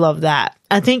really love that.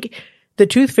 I think the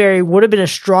Tooth Fairy would have been a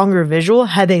stronger visual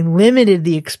had they limited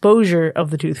the exposure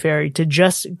of the Tooth Fairy to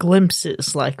just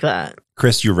glimpses like that.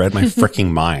 Chris, you read my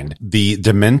freaking mind. The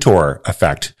Dementor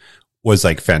effect was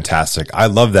like fantastic. I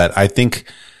love that. I think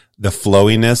the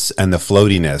flowiness and the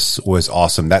floatiness was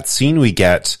awesome. That scene we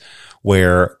get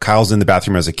where Kyle's in the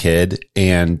bathroom as a kid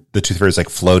and the Tooth Fairy is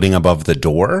like floating above the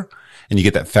door and you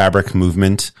get that fabric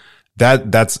movement.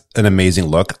 That's an amazing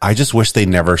look. I just wish they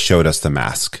never showed us the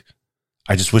mask.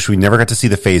 I just wish we never got to see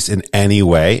the face in any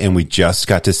way. And we just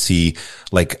got to see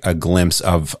like a glimpse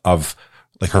of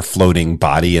like her floating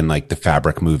body and like the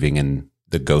fabric moving in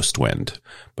the ghost wind.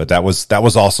 But that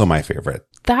was also my favorite.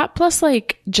 That plus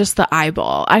like just the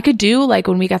eyeball. I could do like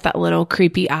when we got that little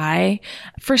creepy eye.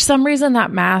 For some reason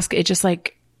that mask, it just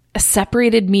like,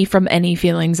 separated me from any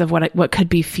feelings of what could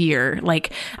be fear.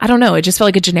 Like, I don't know. It just felt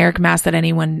like a generic mask that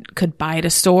anyone could buy at a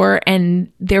store,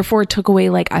 and therefore took away,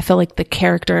 like, I felt like the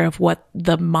character of what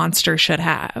the monster should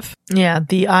have. Yeah,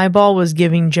 the eyeball was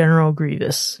giving General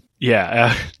Grievous.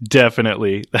 Yeah,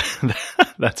 definitely.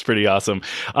 That's pretty awesome.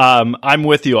 I'm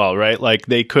with you all, right? Like,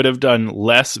 they could have done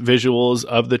less visuals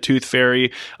of the Tooth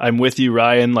Fairy. I'm with you,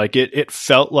 Ryan. Like, it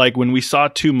felt like when we saw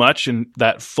too much in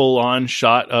that full-on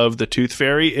shot of the Tooth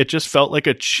Fairy, it just felt like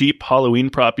a cheap Halloween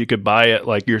prop you could buy at,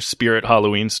 like, your Spirit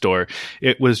Halloween store.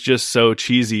 It was just so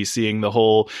cheesy seeing the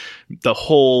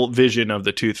whole vision of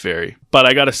the Tooth Fairy. But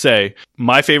I gotta say,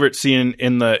 my favorite scene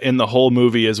in the whole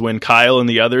movie is when Kyle and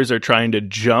the others are trying to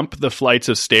jump the flights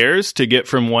of stairs to get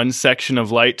from one section of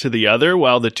light to the other,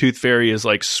 while the Tooth Fairy is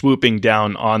like swooping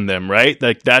down on them, right?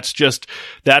 Like, that's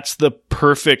the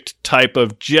perfect type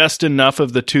of just enough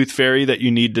of the Tooth Fairy that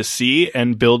you need to see,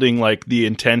 and building like the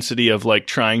intensity of like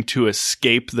trying to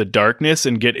escape the darkness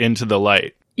and get into the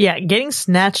light. Yeah, getting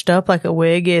snatched up like a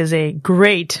wig is a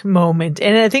great moment.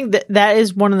 And I think that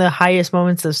is one of the highest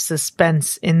moments of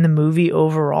suspense in the movie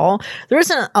overall. There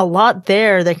isn't a lot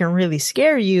there that can really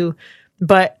scare you,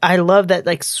 but I love that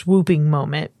like swooping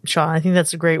moment, Sean. I think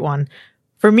that's a great one.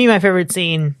 For me, my favorite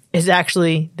scene is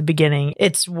actually the beginning.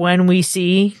 It's when we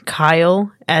see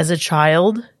Kyle as a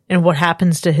child and what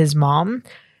happens to his mom.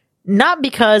 Not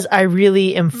because I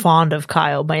really am fond of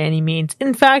Kyle by any means.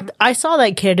 In fact, I saw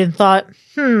that kid and thought,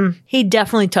 he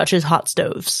definitely touches hot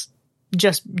stoves.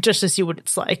 Just to see what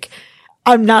it's like.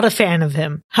 I'm not a fan of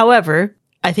him. However,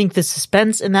 I think the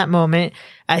suspense in that moment,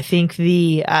 I think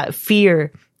the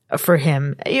fear for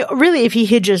him, really, if he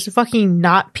had just fucking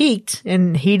not peeked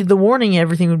and heeded the warning,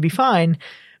 everything would be fine.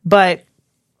 But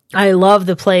I love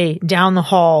the play down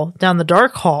the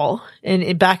dark hall,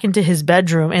 and back into his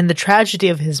bedroom, and the tragedy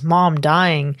of his mom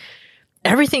dying.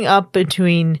 Everything up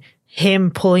between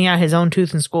him pulling out his own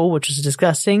tooth in school, which was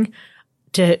disgusting,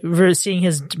 to seeing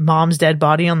his mom's dead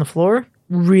body on the floor.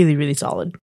 Really, really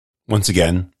solid. Once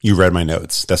again, you read my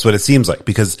notes. That's what it seems like,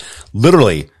 because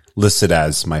literally listed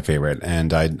as my favorite,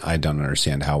 and I don't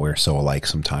understand how we're so alike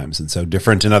sometimes and so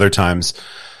different in other times.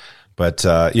 But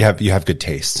you have good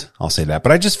taste. I'll say that.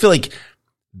 But I just feel like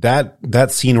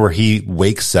that scene where he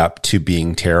wakes up to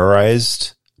being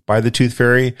terrorized by the Tooth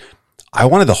Fairy, I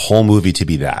wanted the whole movie to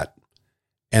be that.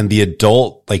 And the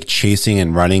adult like chasing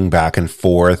and running back and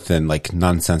forth and like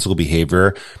nonsensical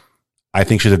behavior, I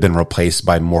think should have been replaced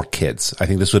by more kids. I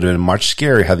think this would have been much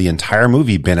scarier had the entire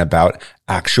movie been about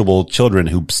actual children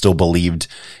who still believed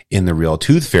in the real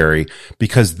Tooth Fairy,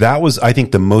 because that was, I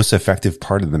think, the most effective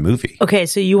part of the movie. Okay,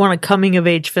 so you want a coming of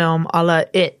age film a la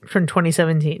It from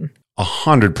 2017?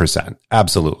 100%.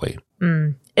 Absolutely.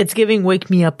 It's giving Wake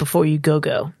Me Up Before You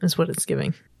Go is what it's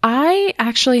giving. I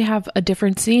actually have a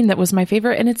different scene that was my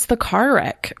favorite, and it's the car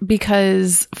wreck,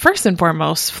 because first and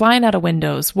foremost, flying out of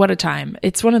windows, what a time.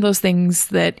 It's one of those things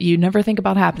that you never think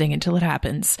about happening until it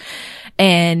happens.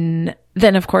 And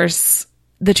then, of course,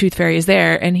 the Tooth Fairy is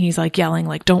there, and he's like yelling,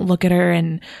 like, don't look at her.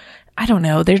 And I don't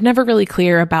know, they're never really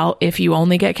clear about if you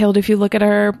only get killed if you look at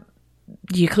her.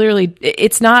 You clearly,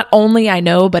 it's not only, I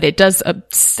know, but it does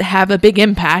have a big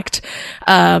impact.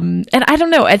 And I don't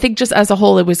know, I think just as a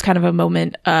whole, it was kind of a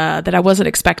moment that I wasn't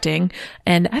expecting.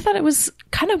 And I thought it was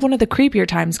kind of one of the creepier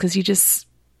times, because you just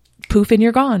poof and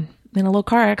you're gone. And a little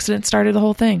car accident started the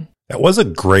whole thing. That was a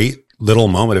great little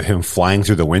moment of him flying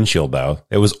through the windshield, though.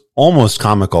 It was almost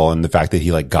comical in the fact that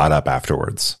he like got up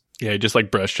afterwards. Yeah, he just like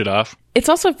brushed it off. It's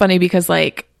also funny because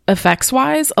like, effects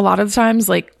wise, a lot of the times,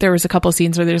 like there was a couple of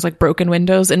scenes where there's like broken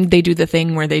windows, and they do the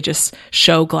thing where they just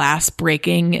show glass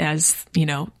breaking as, you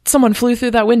know, someone flew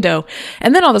through that window,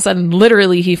 and then all of a sudden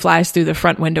literally he flies through the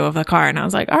front window of the car, and I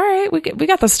was like, all right, we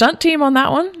got the stunt team on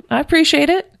that one. I appreciate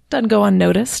it. Doesn't go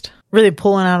unnoticed. Really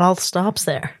pulling out all the stops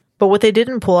there. But what they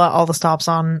didn't pull out all the stops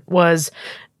on was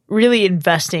really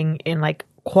investing in like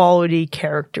quality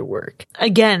character work.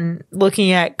 Again,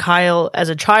 looking at Kyle as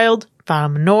a child,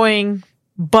 found him annoying,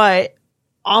 but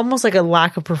almost like a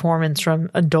lack of performance from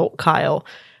adult Kyle,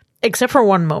 except for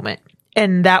one moment.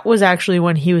 And that was actually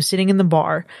when he was sitting in the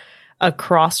bar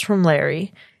across from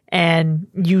Larry, and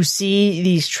you see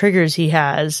these triggers he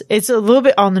has. It's a little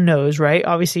bit on the nose, right?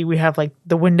 Obviously, we have like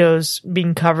the windows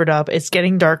being covered up. It's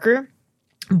getting darker,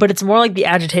 but it's more like the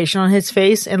agitation on his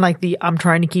face and like the I'm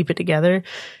trying to keep it together.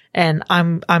 And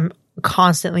I'm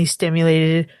constantly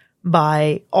stimulated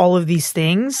by all of these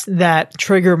things that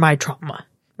trigger my trauma,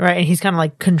 right? And he's kind of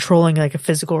like controlling like a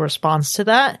physical response to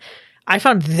that. I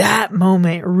found that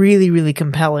moment really, really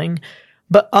compelling,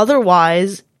 but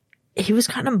otherwise he was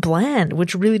kind of bland,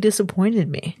 which really disappointed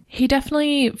me. He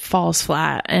definitely falls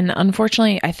flat. And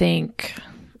unfortunately, I think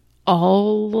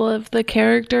all of the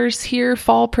characters here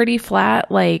fall pretty flat.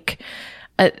 Like,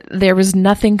 there was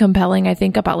nothing compelling, I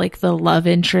think, about like the love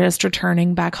interest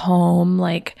returning back home.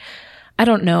 Like, I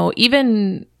don't know,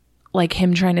 even like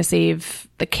him trying to save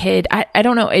the kid. I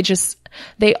don't know.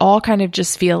 They all kind of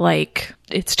just feel like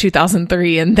it's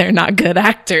 2003 and they're not good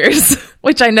actors,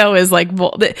 which I know is like,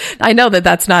 well, I know that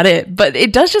that's not it, but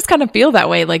it does just kind of feel that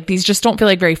way. Like, these just don't feel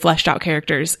like very fleshed out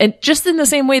characters. And just in the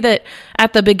same way that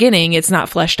at the beginning, it's not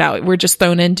fleshed out. We're just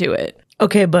thrown into it.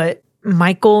 Okay, but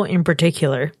Michael in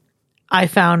particular, I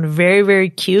found very, very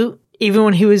cute. Even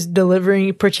when he was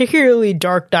delivering particularly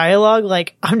dark dialogue,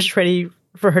 like, I'm just ready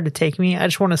for her to take me. I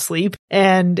just want to sleep.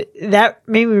 And that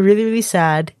made me really, really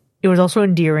sad. It was also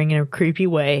endearing in a creepy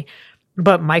way.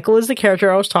 But Michael is the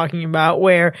character I was talking about,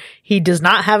 where he does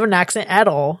not have an accent at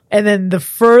all. And then the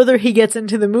further he gets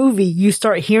into the movie, you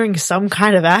start hearing some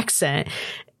kind of accent.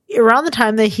 Around the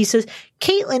time that he says,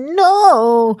 Caitlin,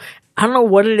 no! I don't know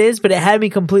what it is, but it had me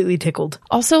completely tickled.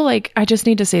 Also, like, I just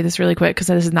need to say this really quick because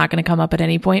this is not going to come up at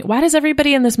any point. Why does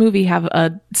everybody in this movie have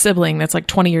a sibling that's like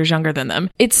 20 years younger than them?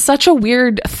 It's such a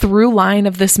weird through line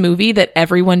of this movie that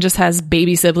everyone just has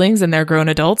baby siblings and they're grown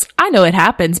adults. I know it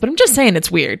happens, but I'm just saying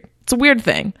it's weird. It's a weird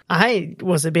thing. I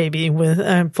was a baby with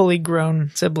a fully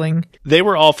grown sibling. They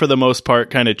were all, for the most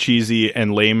part, kind of cheesy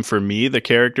and lame for me, the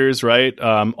characters, right?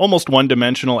 Almost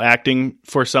one-dimensional acting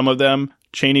for some of them.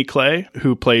 Chaney Clay,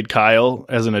 who played Kyle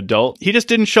as an adult, he just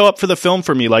didn't show up for the film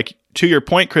for me. Like, to your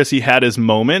point, Chris, he had his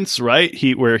moments, right?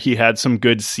 Where he had some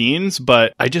good scenes,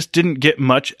 but I just didn't get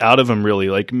much out of him, really.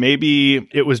 Like, maybe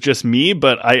it was just me,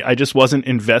 but I just wasn't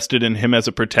invested in him as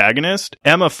a protagonist.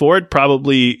 Emma Ford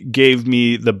probably gave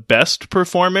me the best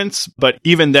performance, but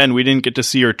even then, we didn't get to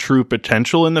see her true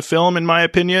potential in the film, in my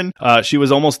opinion. She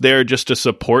was almost there just to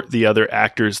support the other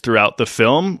actors throughout the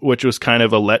film, which was kind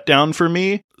of a letdown for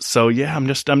me. So yeah,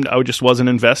 I just wasn't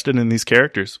invested in these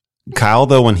characters. Kyle,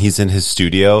 though, when he's in his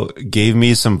studio, gave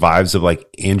me some vibes of like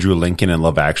Andrew Lincoln in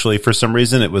Love Actually. For some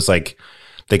reason, it was like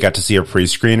they got to see a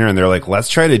pre-screener and they're like, let's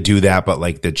try to do that, but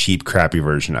like the cheap, crappy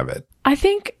version of it. I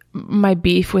think my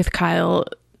beef with Kyle,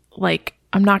 like,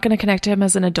 I'm not going to connect to him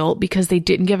as an adult because they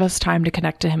didn't give us time to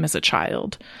connect to him as a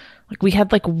child. Like, we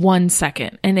had like 1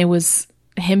 second and it was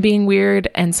him being weird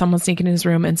and someone sneaking in his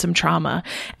room and some trauma.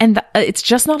 And it's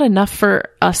just not enough for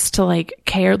us to like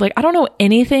care. Like, I don't know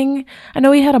anything. I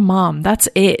know he had a mom. That's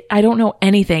it. I don't know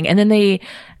anything. And then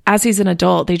as he's an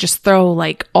adult, they just throw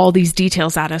like all these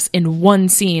details at us in one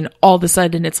scene. All of a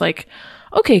sudden it's like,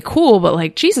 okay, cool. But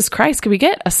like, Jesus Christ, can we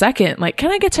get a second? Like,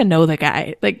 can I get to know the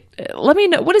guy? Like, let me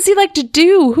know. What does he like to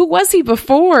do? Who was he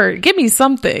before? Give me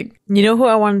something. You know who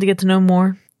I wanted to get to know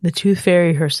more? The Tooth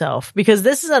Fairy herself, because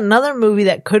this is another movie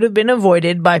that could have been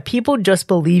avoided by people just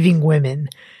believing women.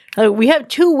 We have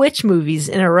 2 witch movies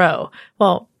in a row.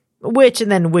 Well, witch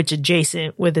and then witch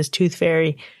adjacent with this Tooth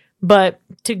Fairy. But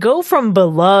to go from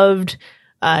beloved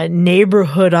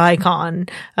neighborhood icon,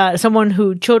 someone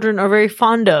who children are very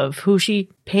fond of, who she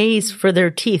pays for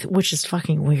their teeth, which is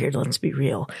fucking weird, let's be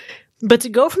real. But to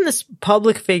go from this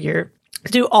public figure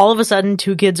to all of a sudden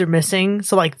 2 kids are missing.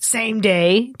 So like same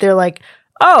day, they're like,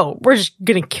 oh, we're just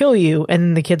going to kill you. And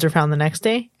then the kids are found the next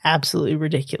day. Absolutely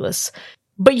ridiculous.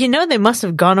 But you know, they must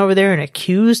have gone over there and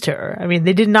accused her. I mean,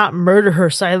 they did not murder her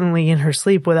silently in her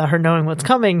sleep without her knowing what's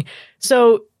coming.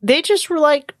 So they just were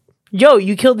like, yo,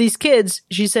 you killed these kids.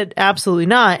 She said, absolutely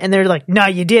not. And they're like, no,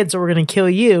 you did. So we're going to kill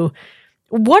you.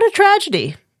 What a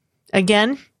tragedy.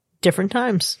 Again, different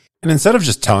times. And instead of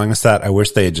just telling us that, I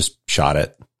wish they had just shot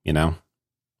it, you know,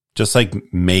 just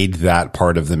like made that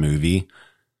part of the movie.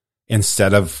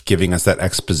 Instead of giving us that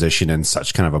exposition in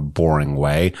such kind of a boring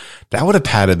way, that would have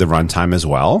padded the runtime as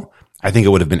well. I think it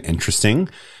would have been interesting.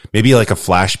 Maybe like a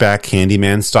flashback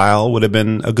Candyman style would have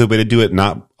been a good way to do it.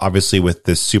 Not obviously with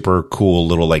this super cool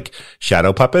little like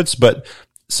shadow puppets, but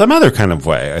some other kind of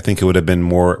way. I think it would have been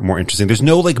more interesting. There's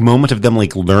no like moment of them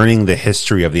like learning the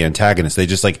history of the antagonist. They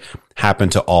just like happen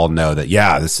to all know that,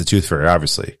 yeah, this is the Tooth Fairy,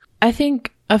 obviously. I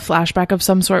think a flashback of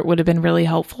some sort would have been really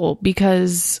helpful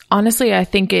because honestly, I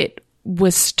think it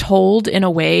was told in a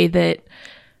way that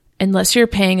unless you're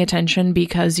paying attention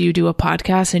because you do a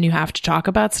podcast and you have to talk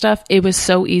about stuff, it was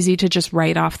so easy to just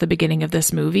write off the beginning of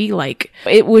this movie. Like,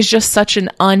 it was just such an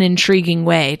unintriguing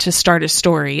way to start a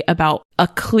story about a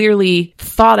clearly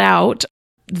thought out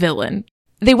villain.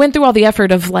 They went through all the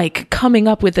effort of like coming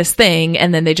up with this thing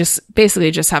and then they just basically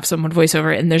just have someone voice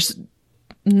over it and there's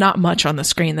not much on the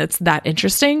screen that's that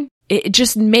interesting. It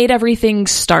just made everything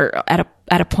start at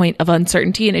a point of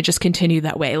uncertainty and it just continued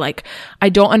that way. Like, I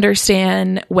don't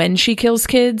understand when she kills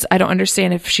kids. I don't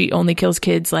understand if she only kills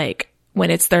kids like when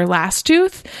it's their last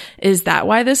tooth. Is that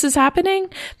why this is happening?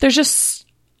 There's just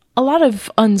a lot of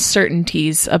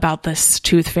uncertainties about this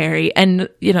tooth fairy. And,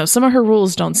 you know, some of her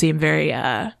rules don't seem very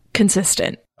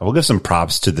consistent. I will give some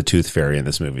props to the tooth fairy in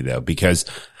this movie, though, because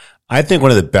I think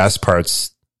one of the best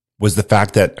parts was the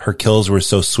fact that her kills were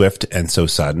so swift and so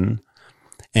sudden.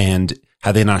 And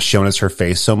had they not shown us her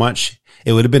face so much,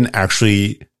 it would have been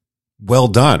actually well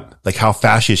done. Like how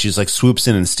fast she is. She's like swoops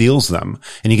in and steals them.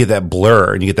 And you get that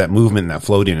blur and you get that movement and that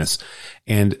floatiness.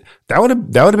 And that would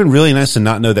have been really nice to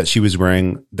not know that she was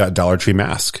wearing that Dollar Tree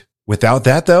mask. Without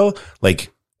that, though,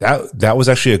 like that was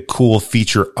actually a cool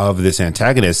feature of this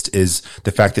antagonist, is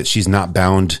the fact that she's not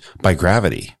bound by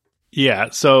gravity. Yeah,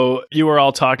 so you were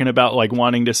all talking about like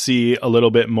wanting to see a little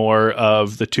bit more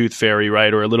of the Tooth Fairy,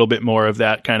 right? Or a little bit more of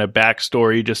that kind of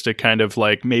backstory, just to kind of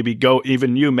like maybe go,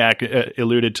 even you, Mac,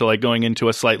 alluded to like going into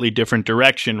a slightly different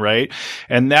direction, right?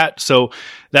 And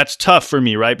that's tough for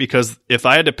me, right? Because if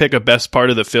I had to pick a best part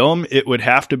of the film, it would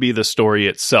have to be the story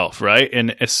itself, right?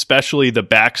 And especially the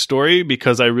backstory,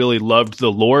 because I really loved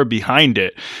the lore behind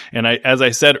it. And as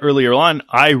I said earlier on,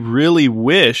 I really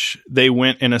wish they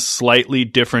went in a slightly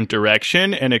different direction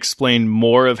and explained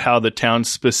more of how the town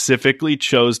specifically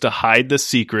chose to hide the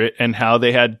secret and how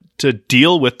they had to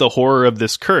deal with the horror of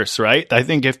this curse, right? I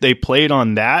think if they played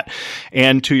on that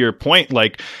and, to your point,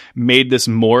 like made this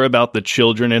more about the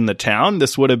children in the town,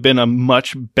 this would have been a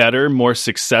much better, more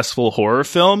successful horror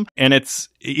film. And it's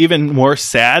even more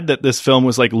sad that this film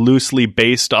was like loosely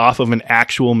based off of an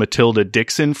actual Matilda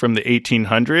Dixon from the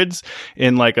 1800s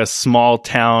in like a small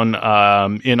town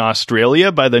in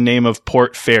Australia by the name of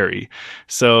Port Fairy.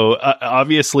 So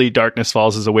obviously Darkness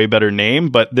Falls is a way better name,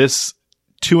 but this,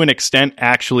 to an extent,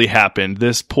 actually happened.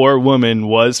 This poor woman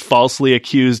was falsely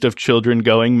accused of children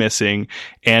going missing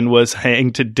and was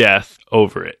hanged to death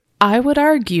over it. I would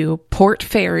argue Port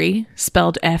Fairy,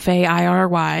 spelled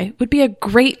Fairy, would be a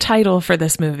great title for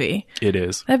this movie. It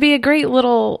is. That'd be a great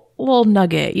little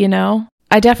nugget, you know?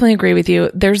 I definitely agree with you.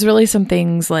 There's really some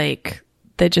things like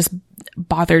that just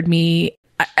bothered me.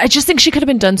 I just think she could have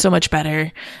been done so much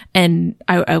better, and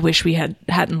I wish we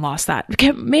hadn't lost that.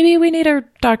 Maybe we need a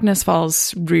Darkness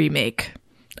Falls remake,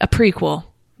 a prequel.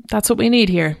 That's what we need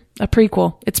here, a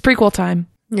prequel. It's prequel time.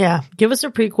 Yeah, give us a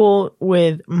prequel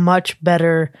with much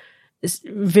better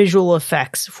visual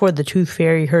effects for the Tooth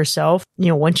Fairy herself. You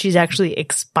know, when she's actually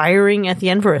expiring at the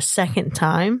end for a second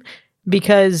time,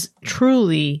 because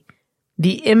truly,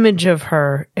 the image of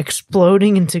her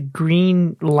exploding into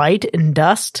green light and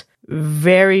dust,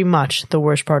 very much the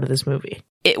worst part of this movie.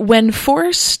 When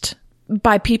forced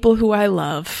by people who I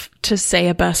love to say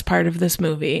a best part of this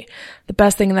movie, the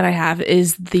best thing that I have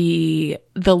is the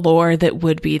lore that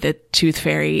would be the Tooth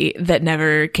Fairy that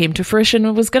never came to fruition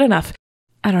and was good enough.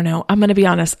 I don't know. I'm going to be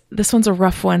honest. This one's a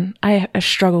rough one. I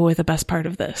struggle with the best part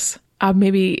of this. I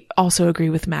maybe also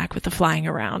agree with Mac with the flying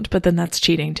around, but then that's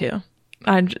cheating too.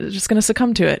 I'm just going to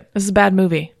succumb to it. This is a bad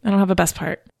movie. I don't have a best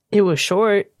part. It was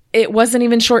short. It wasn't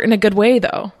even short in a good way,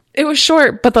 though. It was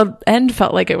short, but the end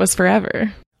felt like it was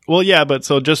forever. Well, yeah, but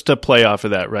so just to play off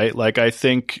of that, right? Like, I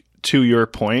think, to your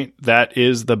point, that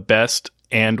is the best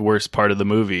and worst part of the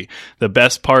movie. The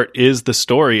best part is the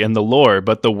story and the lore,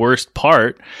 but the worst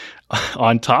part,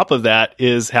 on top of that,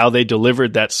 is how they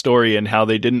delivered that story and how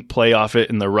they didn't play off it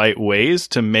in the right ways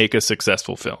to make a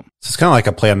successful film. So it's kind of like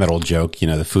a play on that old joke, you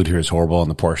know, the food here is horrible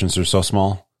and the portions are so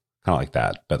small. Kind of like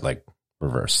that, but like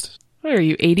reversed. What are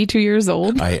you, 82 years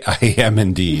old? I am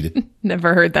indeed.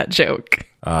 Never heard that joke.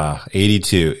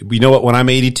 82. You know what? When I'm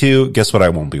 82, guess what I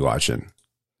won't be watching?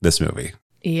 This movie.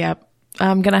 Yep.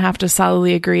 I'm going to have to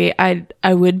solidly agree.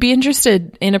 I would be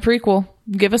interested in a prequel.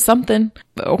 Give us something.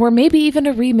 Or maybe even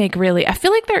a remake, really. I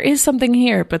feel like there is something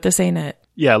here, but this ain't it.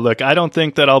 Yeah, look, I don't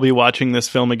think that I'll be watching this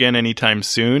film again anytime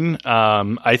soon.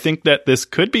 I think that this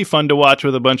could be fun to watch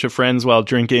with a bunch of friends while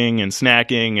drinking and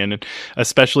snacking, and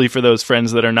especially for those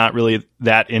friends that are not really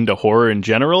that into horror in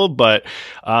general. But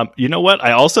you know what?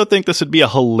 I also think this would be a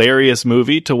hilarious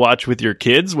movie to watch with your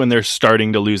kids when they're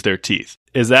starting to lose their teeth.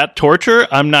 Is that torture?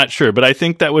 I'm not sure, but I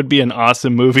think that would be an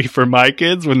awesome movie for my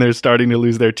kids when they're starting to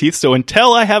lose their teeth. So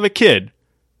until I have a kid,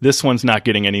 this one's not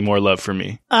getting any more love from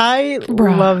me. I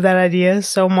love that idea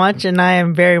so much, and I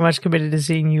am very much committed to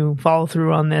seeing you follow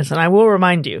through on this. And I will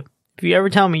remind you, if you ever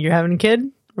tell me you're having a kid,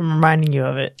 I'm reminding you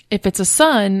of it. If it's a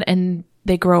son and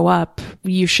they grow up,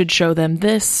 you should show them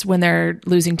this when they're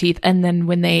losing teeth. And then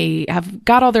when they have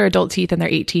got all their adult teeth and they're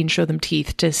 18, show them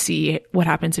teeth to see what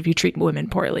happens if you treat women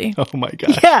poorly. Oh my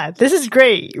God. Yeah, this is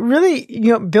great. Really,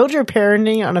 build your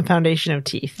parenting on a foundation of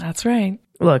teeth. That's right.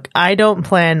 Look, I don't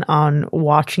plan on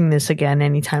watching this again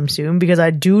anytime soon because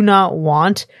I do not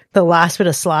want the last bit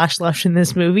of slash left in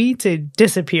this movie to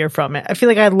disappear from it. I feel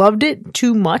like I loved it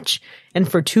too much and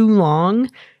for too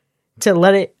long to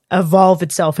let it evolve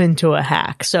itself into a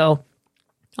hack. So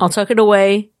I'll tuck it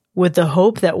away with the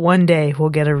hope that one day we'll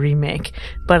get a remake.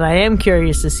 But I am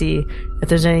curious to see if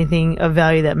there's anything of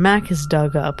value that Mac has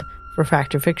dug up for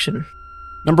Fact or Fiction.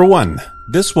 Number 1.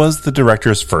 This was the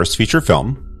director's first feature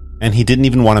film, and he didn't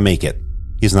even want to make it.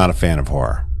 He's not a fan of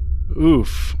horror.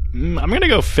 Oof. I'm going to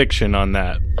go fiction on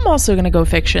that. I'm also going to go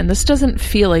fiction. This doesn't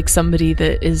feel like somebody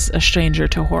that is a stranger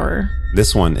to horror.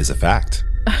 This one is a fact.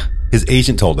 His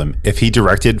agent told him if he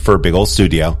directed for a big old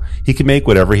studio, he could make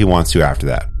whatever he wants to after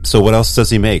that. So what else does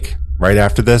he make? Right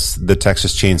after this, The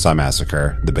Texas Chainsaw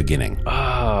Massacre, The Beginning.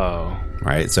 Oh.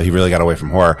 Right? So he really got away from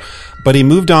horror. But he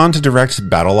moved on to direct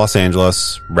Battle Los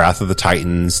Angeles, Wrath of the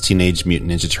Titans, Teenage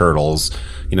Mutant Ninja Turtles.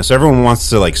 So everyone wants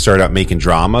to start out making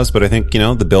dramas, but I think,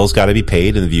 the bill's got to be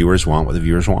paid and the viewers want what the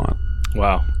viewers want.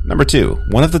 Wow. Number 2,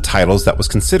 one of the titles that was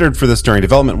considered for this during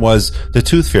development was The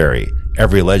Tooth Fairy.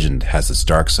 Every legend has its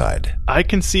dark side. I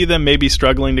can see them maybe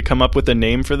struggling to come up with a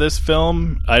name for this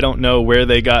film. I don't know where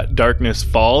they got Darkness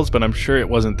Falls, but I'm sure it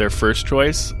wasn't their first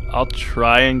choice. I'll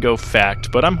try and go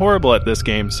fact, but I'm horrible at this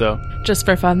game, so... Just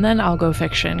for fun then, I'll go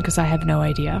fiction, because I have no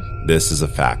idea. This is a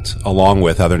fact, along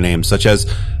with other names such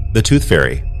as The Tooth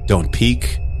Fairy, Don't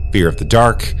Peek, Fear of the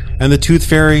Dark, and The Tooth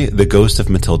Fairy, The Ghost of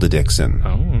Matilda Dixon.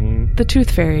 Oh. The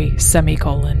Tooth Fairy,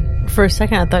 semicolon. For a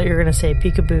second, I thought you were going to say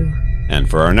peekaboo. And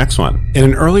for our next one. In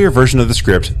an earlier version of the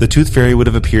script, the Tooth Fairy would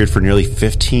have appeared for nearly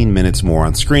 15 minutes more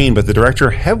on screen, but the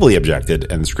director heavily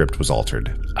objected and the script was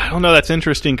altered. I don't know, that's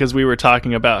interesting because we were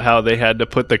talking about how they had to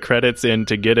put the credits in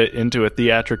to get it into a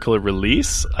theatrical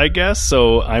release, I guess.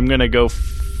 So I'm going to go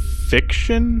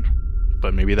fiction,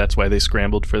 but maybe that's why they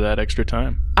scrambled for that extra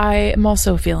time. I am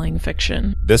also feeling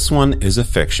fiction. This one is a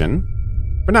fiction,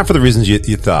 but not for the reasons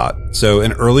you thought. So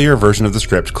an earlier version of the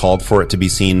script called for it to be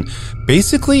seen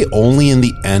basically only in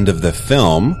the end of the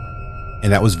film,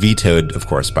 and that was vetoed, of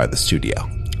course, by the studio.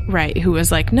 Right, who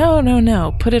was like,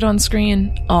 no, put it on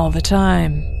screen all the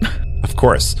time. Of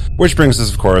course. Which brings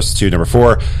us, of course, to number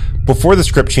 4. Before the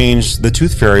script changed, the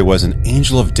Tooth Fairy was an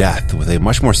angel of death with a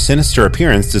much more sinister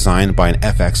appearance designed by an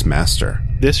FX master.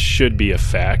 This should be a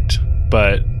fact,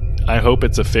 but I hope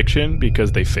it's a fiction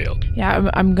because they failed. Yeah,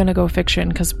 I'm going to go fiction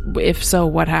because if so,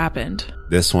 what happened?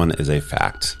 This one is a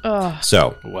fact. Ugh.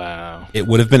 So, wow. It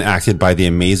would have been acted by the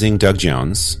amazing Doug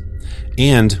Jones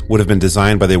and would have been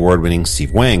designed by the award-winning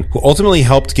Steve Wang, who ultimately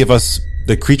helped give us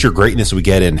the creature greatness we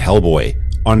get in Hellboy,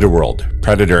 Underworld,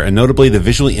 Predator, and notably the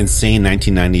visually insane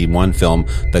 1991 film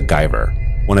The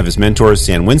Guyver. One of his mentors,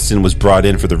 Stan Winston, was brought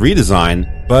in for the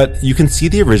redesign, but you can see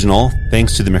the original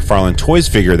thanks to the McFarlane Toys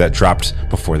figure that dropped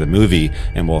before the movie,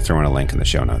 and we'll throw in a link in the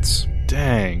show notes.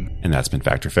 Dang. And that's been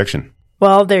Fact or Fiction.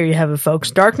 Well, there you have it,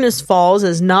 folks. Darkness Falls,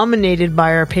 as nominated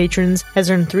by our patrons, has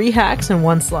earned 3 hacks and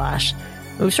 1 slash.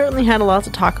 We've certainly had a lot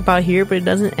to talk about here, but it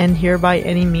doesn't end here by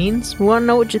any means. We want to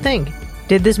know what you think.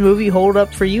 Did this movie hold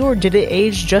up for you, or did it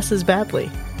age just as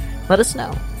badly? Let us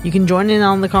know. You can join in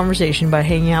on the conversation by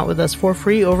hanging out with us for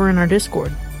free over in our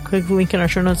Discord. Click the link in our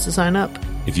show notes to sign up.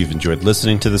 If you've enjoyed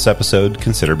listening to this episode,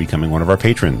 consider becoming one of our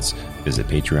patrons. Visit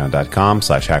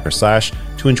patreon.com/hacker/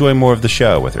 to enjoy more of the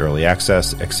show with early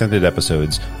access, extended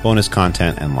episodes, bonus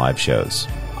content, and live shows.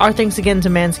 Our thanks again to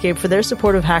Manscaped for their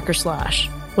support of Hacker/.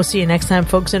 We'll see you next time,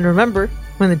 folks, and remember,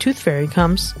 when the Tooth Fairy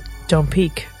comes, don't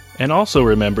peek. And also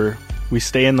remember, we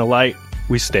stay in the light,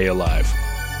 we stay alive.